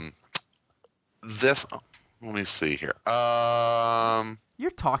this let me see here.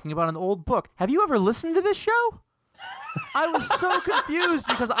 You're talking about an old book. Have you ever listened to this show? I was so confused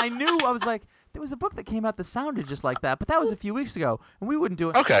because I was like, there was a book that came out that sounded just like that, but that was a few weeks ago, and we wouldn't do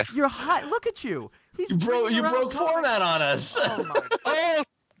it. Okay. You're hot. Look at you. You broke format on us. Oh my God. Oh,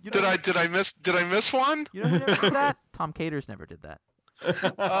 did I miss one? You know who never did that? Tom Caters never did that.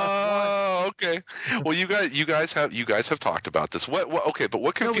 Oh, okay. Well, you guys have talked about this. What okay, but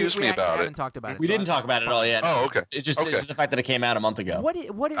what confused me about it? Talked about it. We didn't talk about it all yet. Oh, okay. It's just the fact that it came out a month ago. What is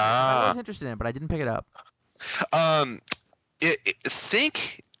I was interested in it, but I didn't pick it up.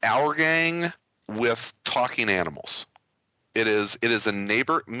 Think Our Gang with talking animals. It is a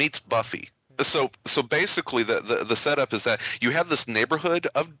neighbor meets Buffy. So basically the setup is that you have this neighborhood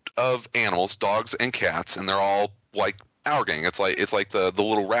of animals, dogs and cats, and they're all like our gang. It's like the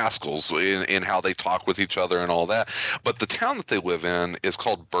little rascals in how they talk with each other and all that. But the town that they live in is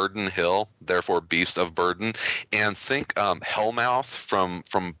called Burden Hill, therefore Beast of Burden. And think Hellmouth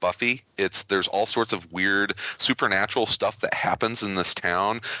from Buffy. There's all sorts of weird supernatural stuff that happens in this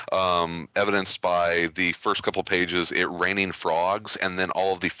town, evidenced by the first couple pages, it raining frogs, and then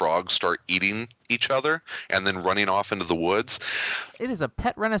all of the frogs start eating each other and then running off into the woods. It is a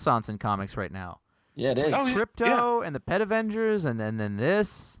pet renaissance in comics right now. Yeah, it is. Crypto and the Pet Avengers, and then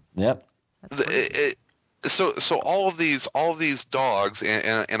this. Yep. So all of these dogs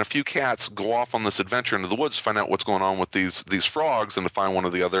and a few cats go off on this adventure into the woods to find out what's going on with these frogs and to find one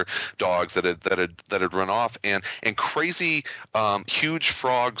of the other dogs that had run off, and crazy huge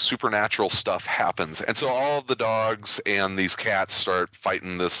frog supernatural stuff happens, and so all of the dogs and these cats start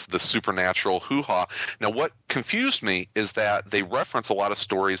fighting this supernatural hoo-ha. Now what confused me is that they reference a lot of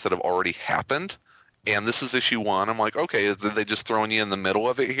stories that have already happened. And this is issue 1. I'm like, okay, are they just throwing you in the middle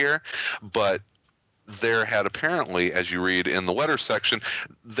of it here? But there had apparently, as you read in the letter section,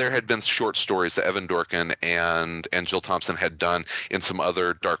 there had been short stories that Evan Dorkin and Jill Thompson had done in some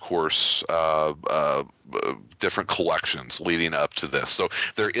other Dark Horse different collections leading up to this. So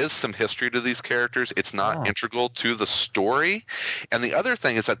there is some history to these characters. It's not integral to the story. And the other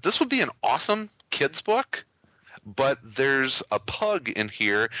thing is that this would be an awesome kids book, but there's a pug in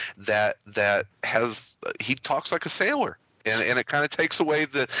here that has he talks like a sailor. And it kind of takes away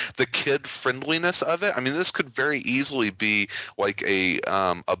the kid friendliness of it. I mean, this could very easily be like a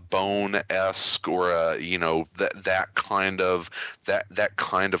Bone-esque or that kind of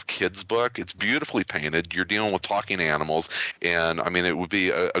kids book. It's beautifully painted. You're dealing with talking animals, and I mean, it would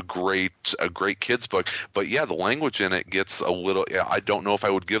be a great kids book. But yeah, the language in it gets a little. I don't know if I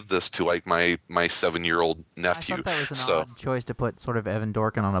would give this to like my 7-year-old nephew. I thought that was an odd choice to put sort of Evan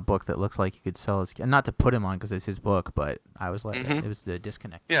Dorkin on a book that looks like you could sell his. Not to put him on because it's his book, but I was like, it was the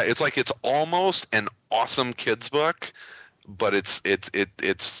disconnect. Yeah, it's like it's almost an awesome kids book, but it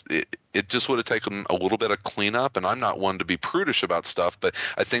just would have taken a little bit of cleanup. And I'm not one to be prudish about stuff, but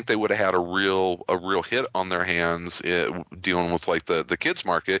I think they would have had a real hit on their hands dealing with like the kids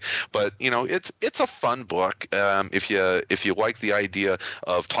market. But it's a fun book if you like the idea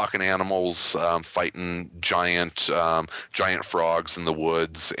of talking animals, fighting giant frogs in the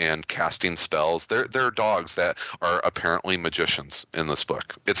woods and casting spells. There are dogs that are apparently magicians in this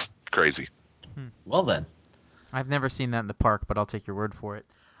book. It's crazy. Well then, I've never seen that in the park, but I'll take your word for it.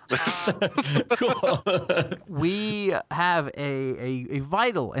 Cool. We have a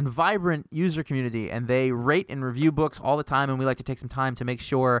vital and vibrant user community, and they rate and review books all the time, and we like to take some time to make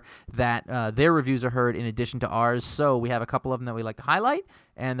sure that their reviews are heard in addition to ours. So we have a couple of them that we like to highlight,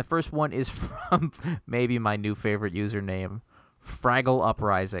 and the first one is from maybe my new favorite username, Fraggle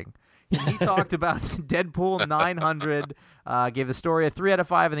Uprising. He talked about Deadpool 900, gave the story a 3 out of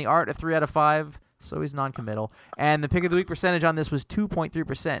 5 and the art a 3 out of 5. So he's non-committal. And the pick of the week percentage on this was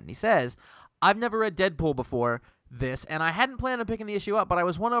 2.3%. And he says, I've never read Deadpool before this, and I hadn't planned on picking the issue up, but I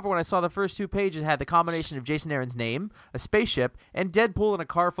was won over when I saw the first 2 pages had the combination of Jason Aaron's name, a spaceship, and Deadpool in a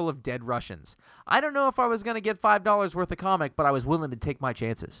car full of dead Russians. I don't know if I was going to get $5 worth of comic, but I was willing to take my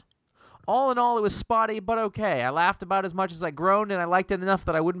chances. All in all, it was spotty, but okay. I laughed about as much as I groaned, and I liked it enough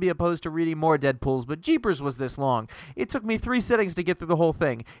that I wouldn't be opposed to reading more Deadpools, but jeepers was this long. It took me 3 sittings to get through the whole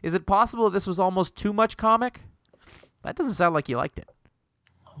thing. Is it possible this was almost too much comic? That doesn't sound like you liked it.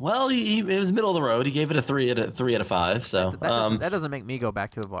 Well, it was middle of the road. He gave it a 3 out of 5. So that doesn't make me go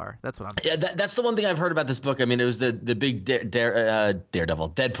back to the bar. That's what I'm saying. Yeah, that's the one thing I've heard about this book. I mean, it was the big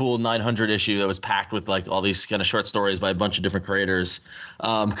Daredevil Deadpool 900 issue that was packed with like all these kind of short stories by a bunch of different creators,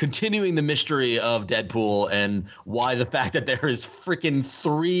 continuing the mystery of Deadpool and why the fact that there is freaking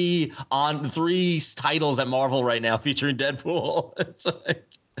 3 titles at Marvel right now featuring Deadpool. It's like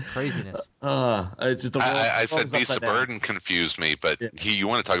craziness. It's just the world, I said Beast of Burden confused me, but you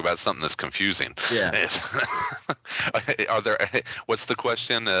want to talk about something that's confusing. Yeah. What's the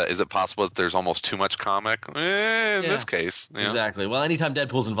question? Is it possible that there's almost too much comic? In this case. Yeah. Exactly. Well, anytime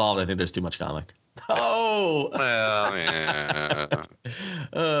Deadpool's involved, I think there's too much comic. Oh. Well, yeah.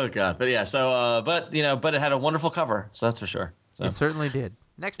 Oh God. But yeah, so but it had a wonderful cover, so that's for sure. So. It certainly did.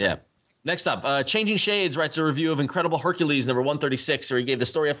 Next up, Changing Shades writes a review of Incredible Hercules number 136, where he gave the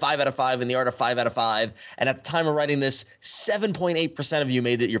story a 5 out of 5 and the art a 5 out of 5. And at the time of writing this, 7.8% of you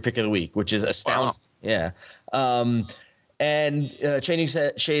made it your pick of the week, which is astounding. Wow. Yeah. And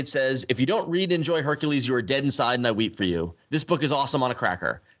Changing Shade says, if you don't read and enjoy Hercules, you are dead inside, and I weep for you. This book is awesome on a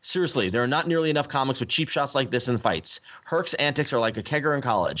cracker. Seriously, there are not nearly enough comics with cheap shots like this in fights. Herc's antics are like a kegger in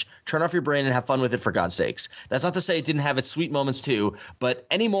college. Turn off your brain and have fun with it, for God's sakes. That's not to say it didn't have its sweet moments too, but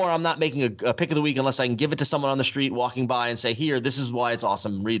anymore I'm not making a pick of the week unless I can give it to someone on the street walking by and say, here, this is why it's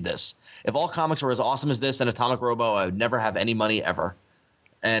awesome. Read this. If all comics were as awesome as this and Atomic Robo, I would never have any money ever.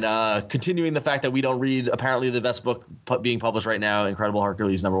 And continuing the fact that we don't read apparently the best book being published right now, Incredible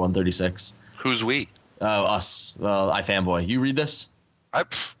Hercules number 136. Who's we? Us. iFanboy. You read this?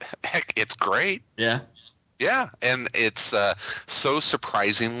 Heck, it's great. Yeah. Yeah, and it's so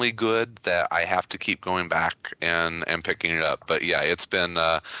surprisingly good that I have to keep going back and picking it up. But yeah, it's been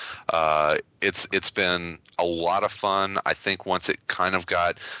it's been a lot of fun. I think once it kind of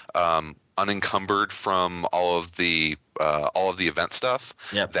got unencumbered from all of the event stuff,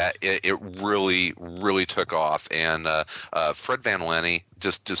 yep, that it really took off. And Fred Van Lenny,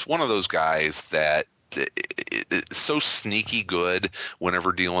 just one of those guys that it's so sneaky good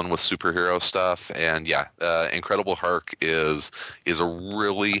whenever dealing with superhero stuff. And yeah, Incredible Herc is a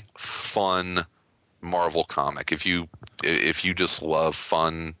really fun Marvel comic. If you just love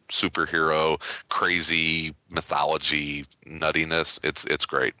fun superhero, crazy mythology nuttiness, it's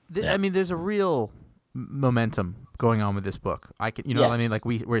great. I mean, there's a real momentum going on with this book. I can, what I mean? Like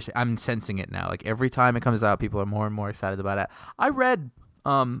I'm sensing it now. Like every time it comes out, people are more and more excited about it. I read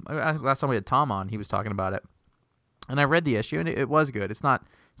last time we had Tom on, he was talking about it, and I read the issue, and it was good. It's not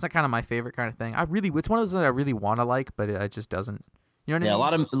kind of my favorite kind of thing. It's one of those that I really want to like, but it just doesn't. You know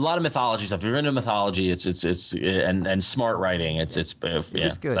what I mean? a lot of mythology stuff. If you're into mythology, it's and smart writing. It's good.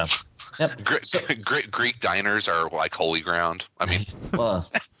 So, yep. Greek diners are like holy ground. I mean, well,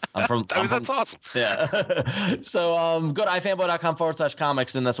 that's awesome. Yeah. So go to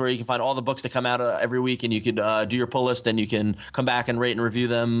ifanboy.com/comics, and that's where you can find all the books that come out every week, and you can do your pull list, and you can come back and rate and review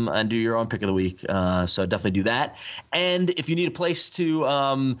them and do your own pick of the week. So definitely do that. And if you need a place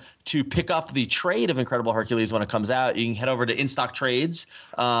to pick up the trade of Incredible Hercules when it comes out, you can head over to In Stock Trades.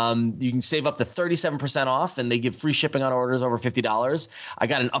 You can save up to 37% off, and they give free shipping on orders over $50. I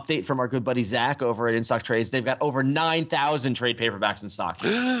got an update from our good buddy Zach over at In Stock Trades. They've got over 9,000 trade paperbacks in stock.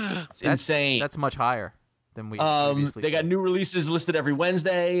 It's insane. That's much higher than we previously they got new releases listed every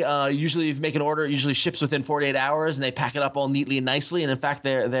Wednesday. Usually if you make an order, it usually ships within 48 hours, and they pack it up all neatly and nicely. And in fact,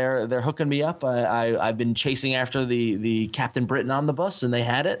 they're hooking me up. I've been chasing after the Captain Britain omnibus, and they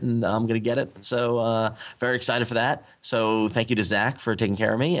had it, and I'm going to get it. So very excited for that. So thank you to Zach for taking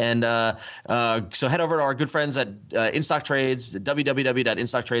care of me. And so head over to our good friends at In Stock Trades,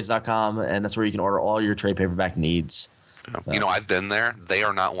 www.instocktrades.com, and that's where you can order all your trade paperback needs. You know, I've been there. They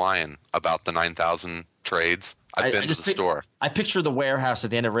are not lying about the 9,000 trades. I've been to the store. I picture the warehouse at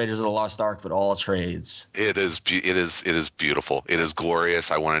the end of Raiders of the Lost Ark, but all trades. It is beautiful. It is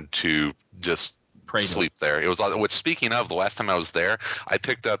glorious. I wanted to just sleep there. It was. Which, speaking of, the last time I was there, I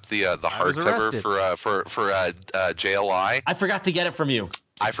picked up the hardcover for JLI. I forgot to get it from you.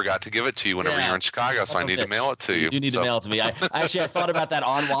 I forgot to give it to you whenever you're in Chicago, so I need to mail it to you. You need to mail it to me. I thought about that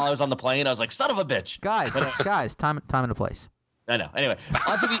while I was on the plane. I was like, son of a bitch. Guys, time and a place. I know. Anyway,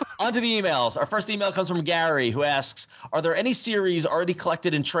 onto the emails. Our first email comes from Gary, who asks, are there any series already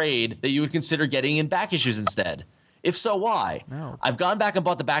collected in trade that you would consider getting in back issues instead? If so, why? No. I've gone back and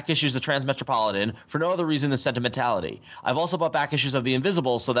bought the back issues of Transmetropolitan for no other reason than sentimentality. I've also bought back issues of The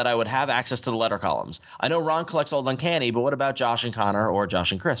Invisibles so that I would have access to the letter columns. I know Ron collects Old Uncanny, but what about Josh and Connor or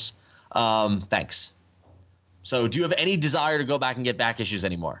Josh and Chris? Thanks. So do you have any desire to go back and get back issues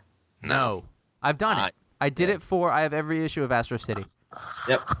anymore? No. I've done it. I did it for, I have every issue of Astro City.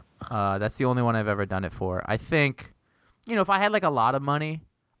 Yep. That's the only one I've ever done it for. I think, if I had like a lot of money,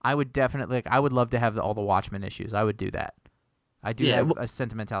 I would definitely, I would love to have all the Watchmen issues. I would do that. I do have a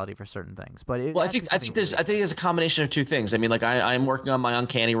sentimentality for certain things, but I think there's a combination of two things. I mean, like I'm working on my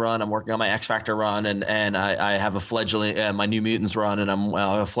Uncanny run, I'm working on my X Factor run, and I have a fledgling my New Mutants run, and I'm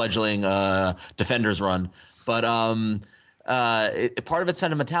a fledgling Defenders run. But part of it's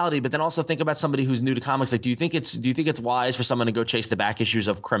sentimentality, but then also think about somebody who's new to comics. Like, do you think it's wise for someone to go chase the back issues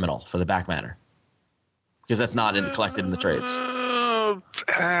of Criminal for the back matter? Because that's not collected in the trades.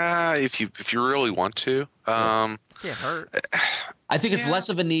 If you really want to, can't hurt. I think it's less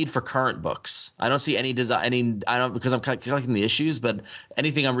of a need for current books. I don't see any design. I don't, because I'm collecting the issues, but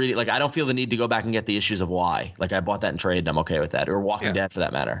anything I'm reading, like I don't feel the need to go back and get the issues of Y. Like I bought that in trade, and I'm okay with that. Or Walking Dead, for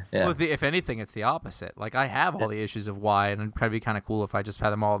that matter. Yeah. Well, if anything, it's the opposite. Like I have all the issues of Y, and it'd probably be kind of cool if I just had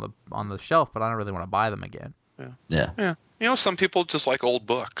them all on the shelf, but I don't really want to buy them again. Yeah. Some people just like old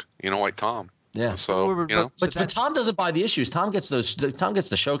book. Like Tom. Yeah. So but Tom doesn't buy the issues. Tom gets the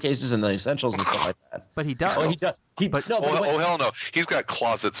showcases and the essentials and stuff like that. But he does. Oh hell no! He's got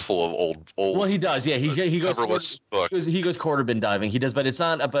closets full of old. Well, he does. Yeah, he goes books. He goes quarter bin diving. He does, but it's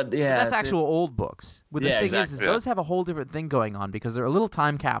not. But yeah, that's actual old books. But the thing is those have a whole different thing going on because they're a little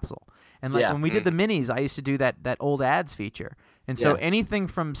time capsule. And like when we did the minis, I used to do that old ads feature. And so anything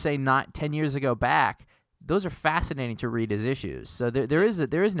from say not 10 years ago back, those are fascinating to read as issues. So there is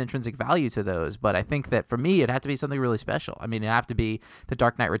an intrinsic value to those, but I think that for me it'd have to be something really special. I mean, it'd have to be the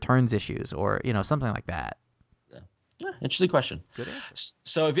Dark Knight Returns issues or something like that. Yeah, interesting question. Good answer.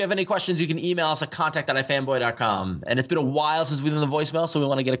 So if you have any questions, you can email us at contact@ifanboy.com. And it's been a while since we've done the voicemail, so we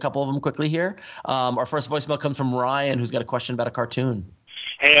want to get a couple of them quickly here. Our first voicemail comes from Ryan, who's got a question about a cartoon.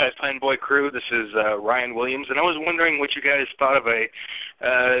 Hey, Fanboy crew, this is Ryan Williams, and I was wondering what you guys thought of a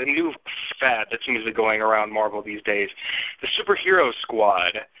new fad that seems to be going around Marvel these days. The Superhero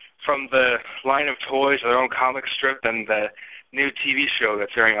Squad, from the line of toys, their own comic strip, and the new TV show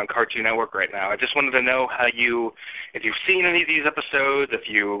that's airing on Cartoon Network right now. I just wanted to know if you've seen any of these episodes, if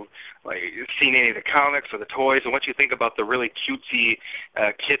you've seen any of the comics or the toys, and what you think about the really cutesy,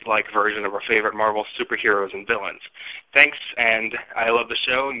 kid-like version of our favorite Marvel superheroes and villains. Thanks, and I love the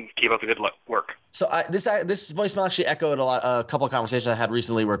show, and keep up the good work. So this voicemail actually echoed a couple of conversations I had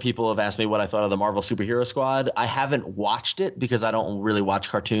recently where people have asked me what I thought of the Marvel Superhero Squad. I haven't watched it because I don't really watch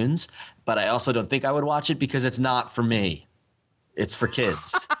cartoons, but I also don't think I would watch it because it's not for me. It's for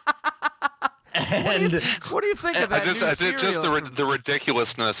kids. And what do you think of that? Just the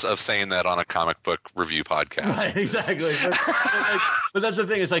ridiculousness of saying that on a comic book review podcast. Right, exactly. But that's the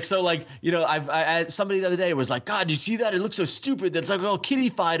thing. It's I somebody the other day was like, God, you see that? It looks so stupid. That's like all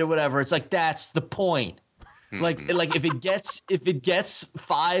kiddified or whatever. It's like that's the point. Like if it gets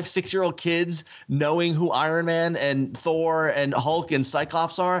 5-6-year-old kids knowing who Iron Man and Thor and Hulk and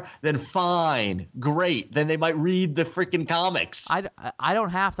Cyclops are, then fine, great. Then they might read the freaking comics. I don't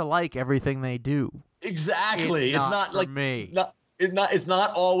have to like everything they do. Exactly. It's not like me. It's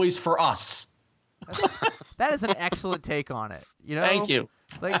not always for us. That is an excellent take on it. Thank you.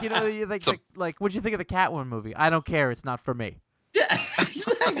 What'd you think of the Catwoman movie? I don't care. It's not for me. Yeah,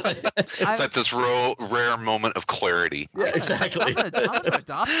 exactly. It's like this rare moment of clarity. Yeah, exactly. I'm gonna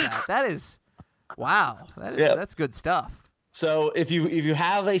adopt that. That is, wow. That's good stuff. So if you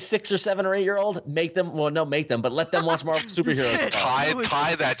have a 6 or 7 or 8-year-old, let them watch Marvel superheroes.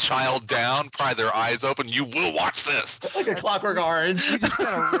 Tie that child down, pry their eyes open. You will watch this. Like a Clockwork Orange. We just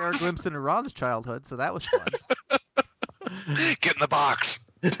got a rare glimpse into Ron's childhood, so that was fun. Get in the box.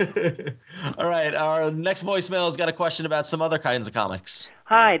 All right, our next voicemail has got a question about some other kinds of comics.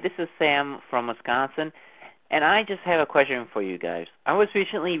 Hi, this is Sam from Wisconsin, and I just have a question for you guys. I was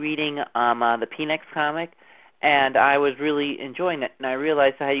recently reading the Peanuts comic, and I was really enjoying it, and I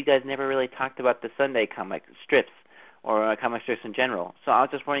realized how you guys never really talked about the Sunday comic strips or comic strips in general. So I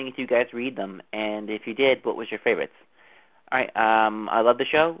was just wondering if you guys read them, and if you did, what was your favorites? All right, I love the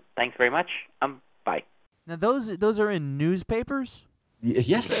show. Thanks very much. Bye. Now, those are in newspapers?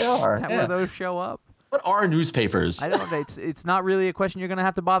 Yes, they are. Is that where those show up? What are newspapers? I don't know. It's not really a question you're going to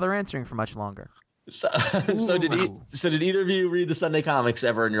have to bother answering for much longer. So did either of you read the Sunday comics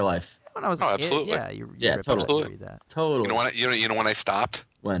ever in your life? When I was a kid, absolutely. totally. Read that. Totally. You know when I stopped?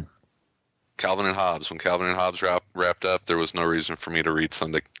 When? Calvin and Hobbes. When Calvin and Hobbes wrapped up, there was no reason for me to read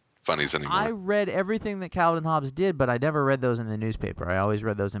Sunday funnies anymore. I read everything that Calvin and Hobbes did, but I never read those in the newspaper. I always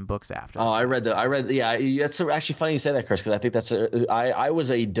read those in books after. Oh, yeah. It's actually funny you say that, Chris, because I think I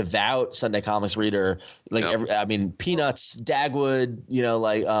was a devout Sunday comics reader. Peanuts, Dagwood,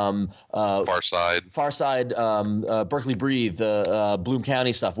 Far Side, Berkeley Breathe, the Bloom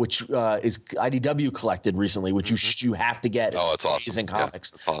County stuff, which is IDW collected recently, which you have to get. Oh, it's awesome. It's in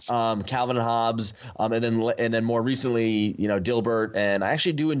comics. Yeah, it's awesome. Calvin and Hobbes, and then more recently, Dilbert, and I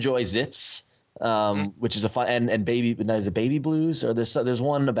actually do enjoy Zits, which is a fun and baby. Is it Baby Blues or there's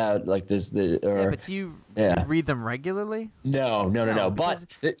one about like this but do you read them regularly? No. But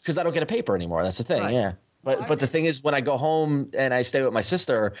because I don't get a paper anymore. That's the thing. Right. Yeah. But the thing is, when I go home and I stay with my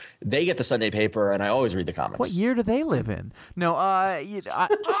sister, they get the Sunday paper, and I always read the comics. What year do they live in? No, I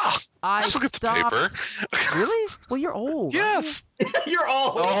still get the paper. Really? Well, you're old. Yes, you're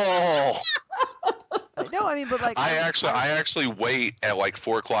old. Oh. No, I mean, but like I actually wait at like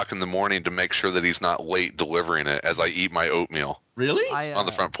 4:00 in the morning to make sure that he's not late delivering it as I eat my oatmeal. Really? On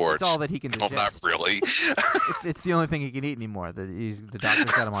the front porch. It's all that he can digest. No, not really. It's the only thing he can eat anymore. The doctor's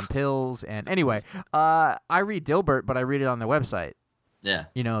got him on pills. And anyway, I read Dilbert, but I read it on their website. Yeah.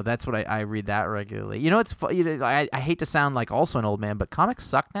 That's what I read that regularly. It's I hate to sound like also an old man, but comics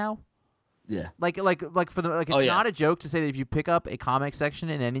suck now. Yeah. It's not a joke to say that if you pick up a comic section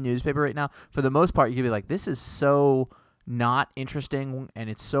in any newspaper right now, for the most part, you can be like, this is so not interesting and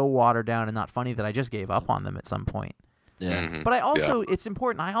it's so watered down and not funny that I just gave up on them at some point. Yeah. Mhm. But I also, it's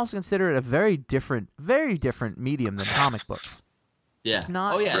important. I also consider it a very different medium than comic books. Yeah. It's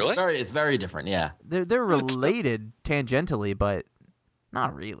not. Oh yeah, Really? it's very different. Yeah. They're related tangentially, but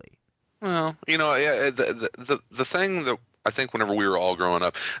not really. Well, yeah, the thing that I think whenever we were all growing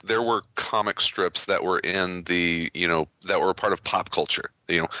up, there were comic strips that were in that were a part of pop culture.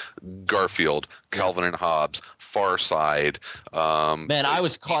 Garfield, Calvin and Hobbes, Far Side. Man, I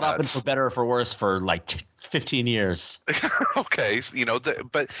was caught up in For Better or For Worse for like 15 years. Okay,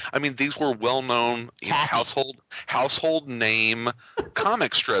 but I mean, these were well-known household name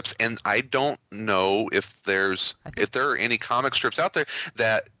comic strips, and I don't know if there are any comic strips out there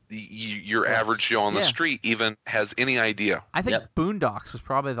that your average Joe on the street even has any idea. I think Boondocks was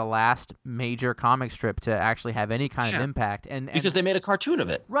probably the last major comic strip to actually have any kind of impact, and because they made a cartoon of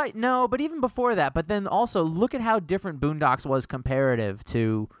it. Right? No, but even before that. But then also look at how different Boondocks was comparative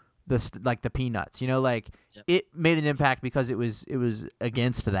to the Peanuts. It made an impact because it was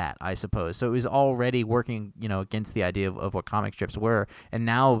against that, I suppose. So it was already working, against the idea of what comic strips were, and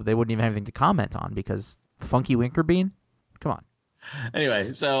now they wouldn't even have anything to comment on because Funky Winkerbean. Come on.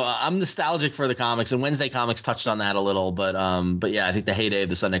 Anyway, so I'm nostalgic for the comics, and Wednesday Comics touched on that a little, but yeah, I think the heyday of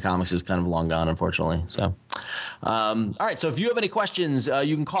the Sunday Comics is kind of long gone, unfortunately. So, all right. So if you have any questions,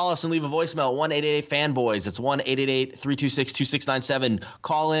 you can call us and leave a voicemail at 1-888-FANBOYS. It's 1-888-326-2697.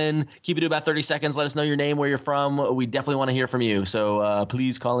 Call in, keep it to about 30 seconds. Let us know your name, where you're from. We definitely want to hear from you. So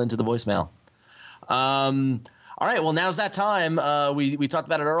please call into the voicemail. All right, well, now's that time. We talked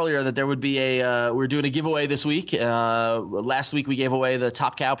about it earlier that there would be we're doing a giveaway this week. Last week we gave away the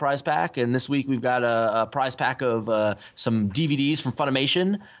Top Cow prize pack, and this week we've got a prize pack of some DVDs from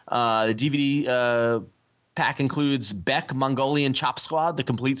Funimation. The DVD pack includes Beck, Mongolian Chop Squad, the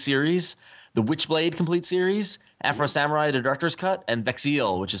complete series, the Witchblade complete series, Afro Samurai, the director's cut, and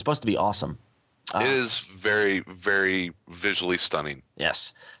Vexiel, which is supposed to be awesome. It is very, very visually stunning.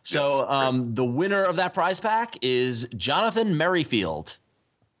 Yes. So the winner of that prize pack is Jonathan Merrifield.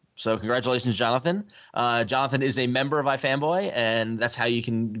 So congratulations, Jonathan. Jonathan is a member of iFanboy, and that's how you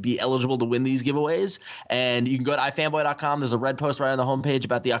can be eligible to win these giveaways. And you can go to ifanboy.com. There's a red post right on the homepage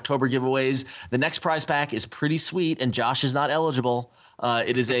about the October giveaways. The next prize pack is pretty sweet, and Josh is not eligible.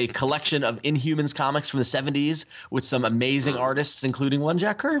 It is a collection of Inhumans comics from the 70s with some amazing artists, including one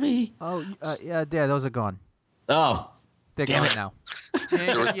Jack Kirby. Oh, yeah, those are gone. Oh, they're damn gone it. now.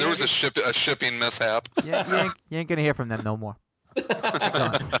 There was a shipping mishap. Yeah, you ain't gonna hear from them no more.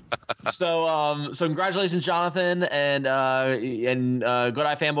 So congratulations, Jonathan, and go to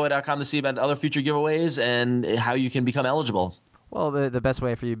ifanboy.com to see about other future giveaways and how you can become eligible. Well, the best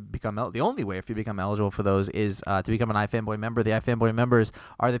way for you to become the only way for you to become eligible for those is to become an iFanboy member. The iFanboy members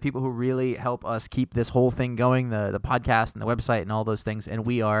are the people who really help us keep this whole thing going, the podcast and the website and all those things, and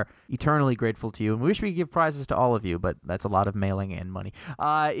we are eternally grateful to you. And we wish we could give prizes to all of you, but that's a lot of mailing and money.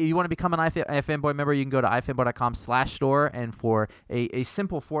 If you want to become an iFanboy member, you can go to ifanboy.com/store, and for a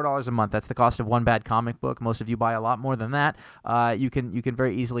simple $4 a month, that's the cost of one bad comic book. Most of you buy a lot more than that. You can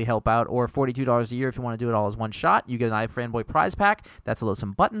very easily help out, or $42 a year if you want to do it all as one shot. You get an iFanboy prize pack. That's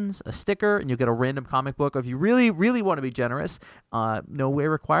some buttons, a sticker, and you'll get a random comic book. If you really, really want to be generous, no way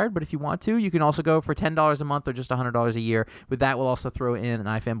required, but if you want to, you can also go for $10 a month or just $100 a year. With that, we'll also throw in an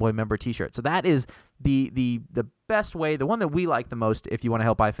iFanboy member t-shirt. So that is the best way, the one that we like the most if you want to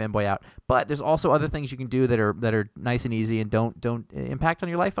help iFanboy out. But there's also other things you can do that are nice and easy and don't impact on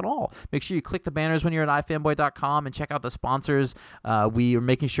your life at all. Make sure you click the banners when you're at iFanboy.com and check out the sponsors. We are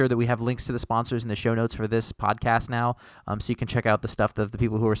making sure that we have links to the sponsors in the show notes for this podcast now, so you can check out the stuff of the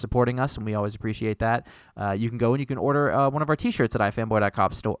people who are supporting us, and we always appreciate that. You can go and you can order one of our t-shirts at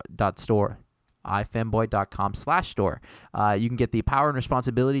ifanboy.com/store. ifanboy.com/store. You can get the Power and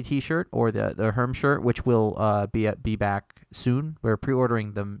Responsibility t-shirt or the Herm shirt, which will be back soon. We're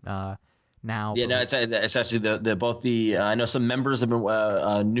pre-ordering them now. Yeah, no, it's actually both the I know some members have been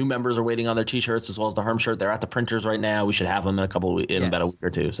new members are waiting on their t-shirts as well as the Herm shirt. They're at the printers right now. We should have them in about a week or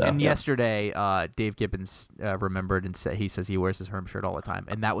two. So yesterday, Dave Gibbons remembered and he says he wears his Herm shirt all the time,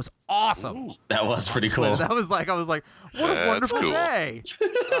 and that was awesome. Ooh, that was pretty cool. I was like, what a wonderful day.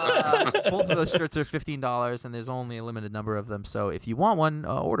 Both of those shirts are $15, and there's only a limited number of them. So if you want one,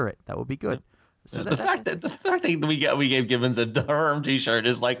 order it. That would be good. So the fact that we gave Gibbons a Herm t-shirt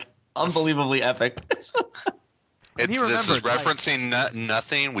is like unbelievably epic. This is referencing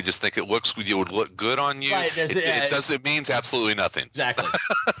nothing. We just think it would look good on you. Right, it means absolutely nothing.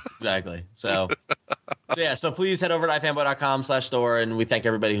 Exactly. So So please head over to ifanboy.com/store, and we thank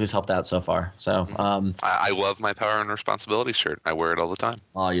everybody who's helped out so far. So I love my Power and Responsibility shirt. I wear it all the time.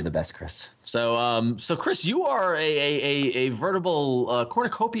 Oh, you're the best, Chris. So Chris, you are a veritable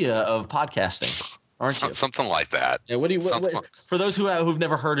cornucopia of podcasting, aren't you? Something like that. Yeah, what for those who've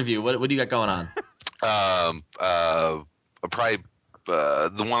never heard of you, what do you got going on? Probably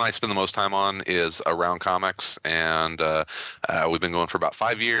the one I spend the most time on is Around Comics, and we've been going for about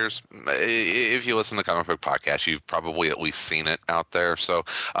 5 years. If you listen to Comic Book Podcast, you've probably at least seen it out there. So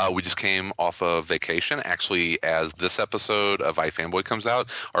we just came off of vacation. Actually, as this episode of iFanboy comes out,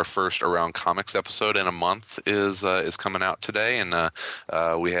 our first Around Comics episode in a month is coming out today, and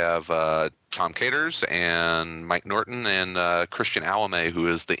we have Tom Caters and Mike Norton and Christian Alame, who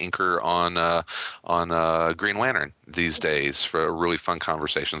is the inker on Green Lantern these days, for a really fun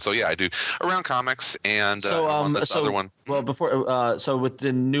conversation. So yeah, I do Around Comics, and on this other one. Well, before so with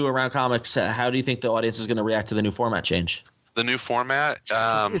the new Around Comics, how do you think the audience is going to react to the new format change? The new format It's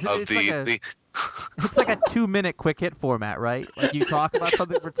like a 2-minute quick hit format, right? Like you talk about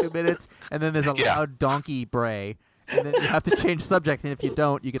something for 2 minutes, and then there's a loud donkey bray, and then you have to change subject, and if you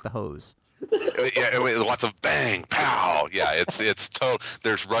don't, you get the hose. Yeah, lots of bang, pow. Yeah, it's total.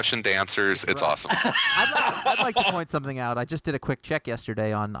 There's Russian dancers. It's awesome. I'd like to point something out. I just did a quick check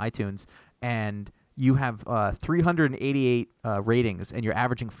yesterday on iTunes, and you have 388 ratings, and you're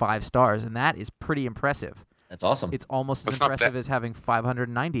averaging 5 stars, and that is pretty impressive. That's awesome. It's almost as impressive as having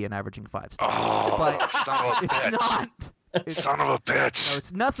 590 and averaging 5 stars. Oh, but son of a it's bitch. not. Son of a bitch. No,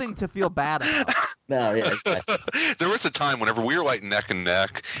 it's nothing to feel bad about. No, yeah, exactly. There was a time whenever we were like neck and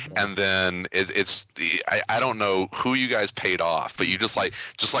neck, and then I don't know who you guys paid off, but you just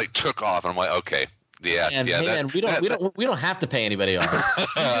took off, and I'm like, okay. Yeah, we don't have to pay anybody off.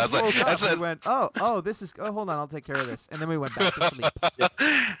 We went, this is. Oh, hold on, I'll take care of this, and then we went back to sleep.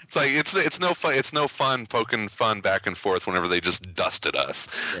 It's like it's no fun. It's no fun poking fun back and forth whenever they just dusted us.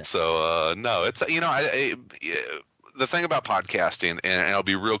 Yeah. So no, it's the thing about podcasting, and I'll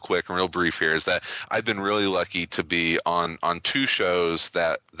be real quick and real brief here, is that I've been really lucky to be on 2 shows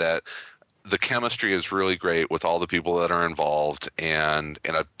that the chemistry is really great with all the people that are involved, and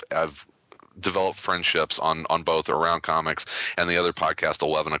I've developed friendships on both Around Comics and the other podcast,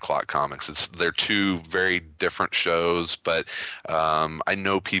 11 O'Clock Comics. They're 2 very different shows, but I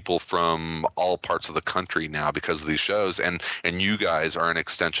know people from all parts of the country now because of these shows, and you guys are an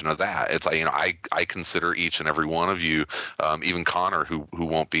extension of that. It's like, I consider each and every one of you, even Connor, who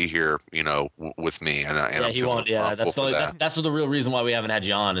won't be here, with me, and he won't. Yeah, that's the real reason why we haven't had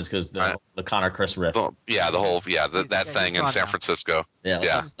you on, is because the Connor Chris riff. That thing in San Francisco.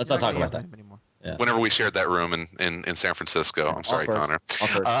 Yeah, let's not talk about that anymore. Yeah. Whenever we shared that room in San Francisco, I'm sorry, Connor.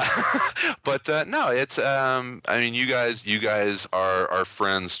 But no, it's you guys are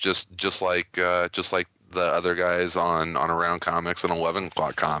friends just like the other guys on Around Comics and 11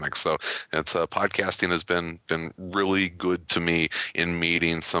 O'Clock Comics. So it's podcasting has been really good to me in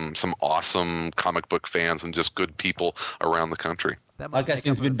meeting some awesome comic book fans and just good people around the country. That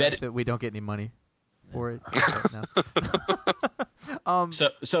podcasting's been better that we don't get any money for it.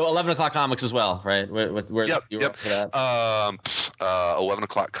 So 11 O'Clock Comics as well, right? Where you were for that?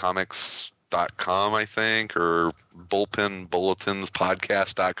 11o'clockcomics.com, I think, or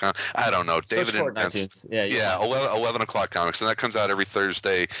bullpenbulletinspodcast.com. I don't know. David and Vince. Yeah, 11 O'Clock Comics, and that comes out every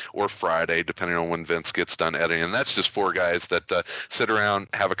Thursday or Friday, depending on when Vince gets done editing. And that's just 4 guys that sit around,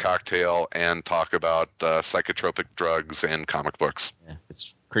 have a cocktail, and talk about psychotropic drugs and comic books. Yeah,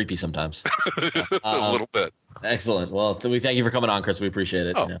 it's creepy sometimes. A little bit. Excellent. Well, we thank you for coming on, Chris. We appreciate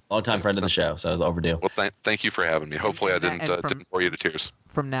it. Long-time friend of the show, so it's overdue. Well, thank you for having me. Hopefully, I didn't bore you to tears.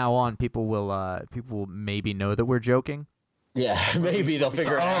 From now on, people will maybe know that we're joking. Yeah, maybe they'll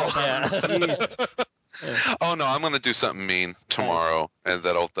figure it out. Yeah. Oh no, I'm going to do something mean tomorrow, and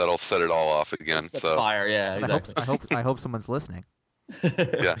that'll set it all off again. So fire, yeah, exactly. I hope someone's listening.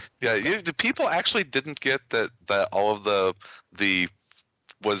 Yeah. The people actually didn't get that all of the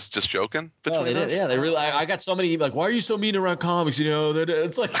was just joking between they us. Did. Yeah, they really. I got so many like, why are you so mean around comics? That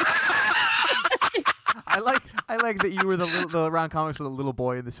it's like. I like that you were the Around Comics with a little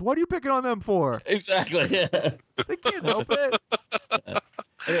boy in this. What are you picking on them for? Exactly. Yeah. They can't help it.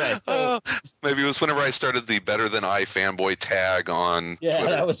 Anyway, maybe it was whenever I started the Better Than I fanboy tag on. Yeah,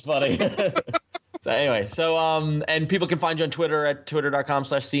 Twitter. That was funny. So anyway, and people can find you on Twitter at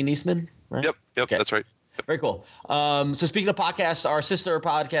twitter.com/cneseman. Right? Yep, okay. That's right. Very cool. So speaking of podcasts, our sister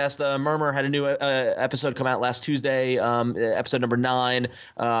podcast, Murmur, had a new episode come out last Tuesday, episode number 9.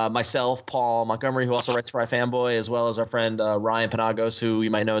 Myself, Paul Montgomery, who also writes for iFanboy, as well as our friend Ryan Panagos, who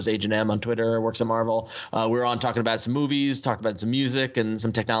you might know as Agent M on Twitter, works at Marvel. We were on talking about some movies, talked about some music and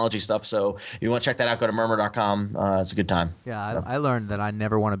some technology stuff. So if you want to check that out, go to murmur.com. It's a good time. Yeah, So. I learned that I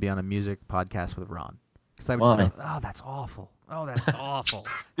never want to be on a music podcast with Ron. Because I would just go, oh, that's awful. Oh, that's awful.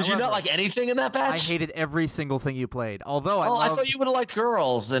 Did you not like anything in that batch? I hated every single thing you played. Although I thought you would have liked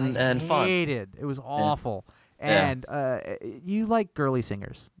girls and fun. I hated. It was awful. Yeah. And you like girly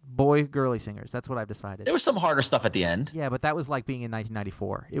singers. Boy girly singers. That's what I've decided. There was some harder stuff at the end. Yeah, but that was like being in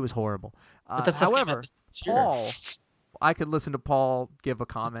 1994. It was horrible. But that's however, Paul, I could listen to Paul give a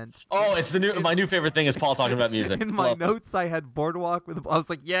comment. Oh, it's my new favorite thing is Paul talking about music. In my notes, I had Boardwalk with. I was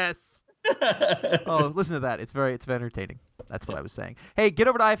like, yes. Oh, listen to that. It's very entertaining. That's what I was saying. Hey, get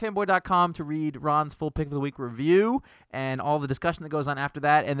over to ifanboy.com to read Ron's full pick of the week review and all the discussion that goes on after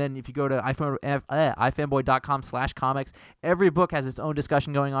that. And then if you go to ifanboy.com/comics, every book has its own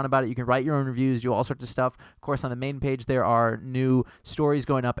discussion going on about it. You can write your own reviews, do all sorts of stuff. Of course, on the main page, there are new stories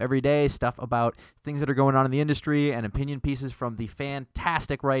going up every day, stuff about things that are going on in the industry and opinion pieces from the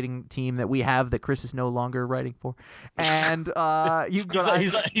fantastic writing team that we have that Chris is no longer writing for. And you can go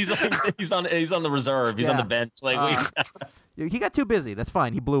he's on the reserve. He's on the bench. He got too busy. That's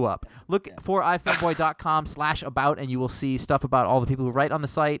fine. He blew up. Look for ifanboy.com/about, and you will see stuff about all the people who write on the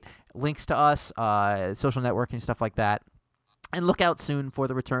site, links to us, social networking, stuff like that. And look out soon for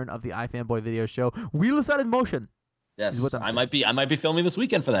the return of the iFanboy video show. Wheel us out in motion. Yes, I might be filming this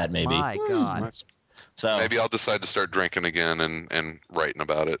weekend for that. Maybe. My God. Nice. So maybe I'll decide to start drinking again and writing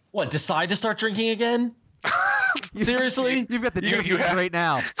about it. What? Decide to start drinking again? Seriously? You've got the juice right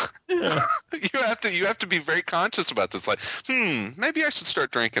now. You have to be very conscious about this. Like, maybe I should start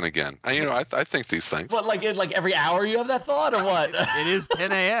drinking again. I think these things. What, like every hour you have that thought, or what? It is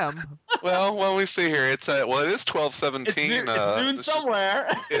 10 a.m. Well, let me see here. It is 12:17. It's noon somewhere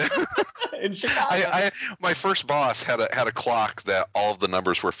in Chicago. My first boss had a clock that all of the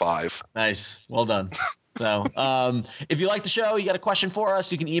numbers were 5. Nice. Well done. So if you like the show, you got a question for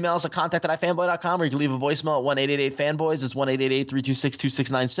us, you can email us at contact@ifanboy.com, or you can leave a voicemail at 1-888-FANBOYS. It's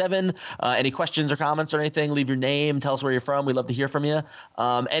 1-888-326-2697. Any questions or comments or anything, leave your name, tell us where you're from. We'd love to hear from you.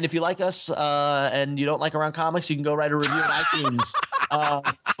 And if you like us and you don't like Around Comics, you can go write a review on iTunes.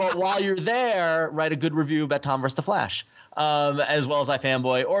 But while you're there, write a good review about Tom vs. the Flash, as well as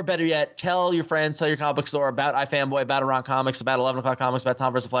iFanboy. Or better yet, tell your friends, tell your comic book store about iFanboy, about Around Comics, about 11 O'Clock Comics, about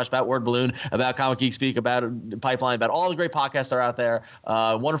Tom vs. the Flash, about Word Balloon, about Comic Geek Speak, about Pipeline, about all the great podcasts that are out there.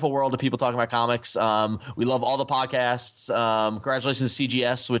 Wonderful world of people talking about comics. We love all the podcasts. Congratulations to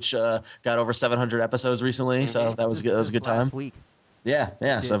CGS, which got over 700 episodes recently. So that was good. That was a good time. Last week.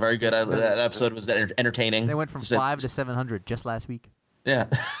 Yeah. So very good. That episode was entertaining. They went from 5 to 700 just last week. Yeah.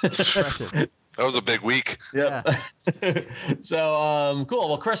 Impressive. That was a big week. Yeah. So cool.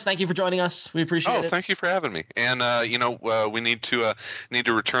 Well, Chris, thank you for joining us. We appreciate it. Oh, thank you for having me. And we need to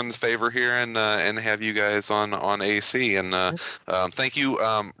return the favor here and have you guys on AC. And thank you,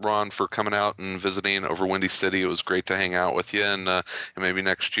 Ron, for coming out and visiting over Windy City. It was great to hang out with you. And maybe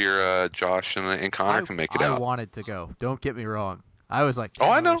next year, Josh and Connor can make it out. I wanted to go. Don't get me wrong. I was like,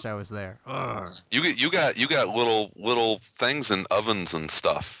 I know. wish I was there. Ugh. You got little things and ovens and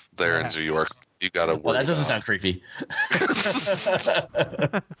stuff there in New York. You got to work. Well, that doesn't sound creepy.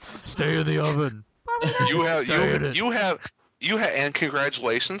 Stay in the oven. You have, and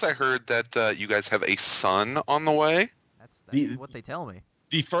congratulations! I heard that you guys have a son on the way. That's what they tell me.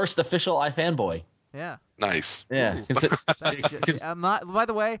 The first official iFanboy. Yeah. Nice. Yeah. I'm not. By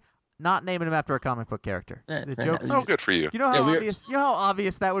the way, not naming him after a comic book character. The joke. Oh, good for you. You know how obvious. You know how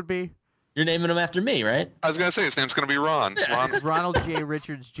obvious that would be. You're naming him after me, right? I was gonna say his name's gonna be Ron. Ronald J.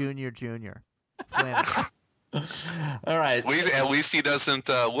 Richards Jr. Flanagan. All right. At least he doesn't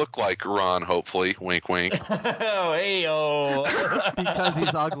look like Ron. Hopefully, wink, wink. Oh, hey-o. Because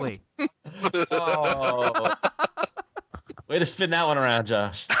he's ugly. Oh. Way to spin that one around,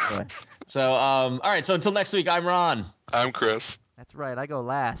 Josh. Okay. So, all right. So until next week, I'm Ron. I'm Chris. That's right. I go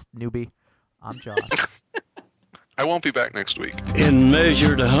last, newbie. I'm Josh. I won't be back next week. In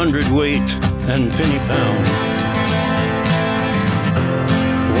measured hundredweight and penny pound,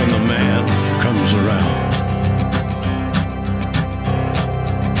 when the man comes around.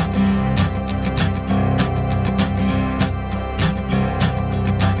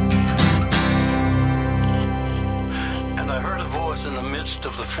 And I heard a voice in the midst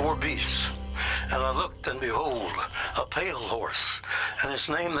of the 4 beasts, and I looked, and behold, a pale horse, and his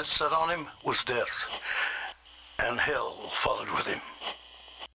name that sat on him was Death, and hell followed with him.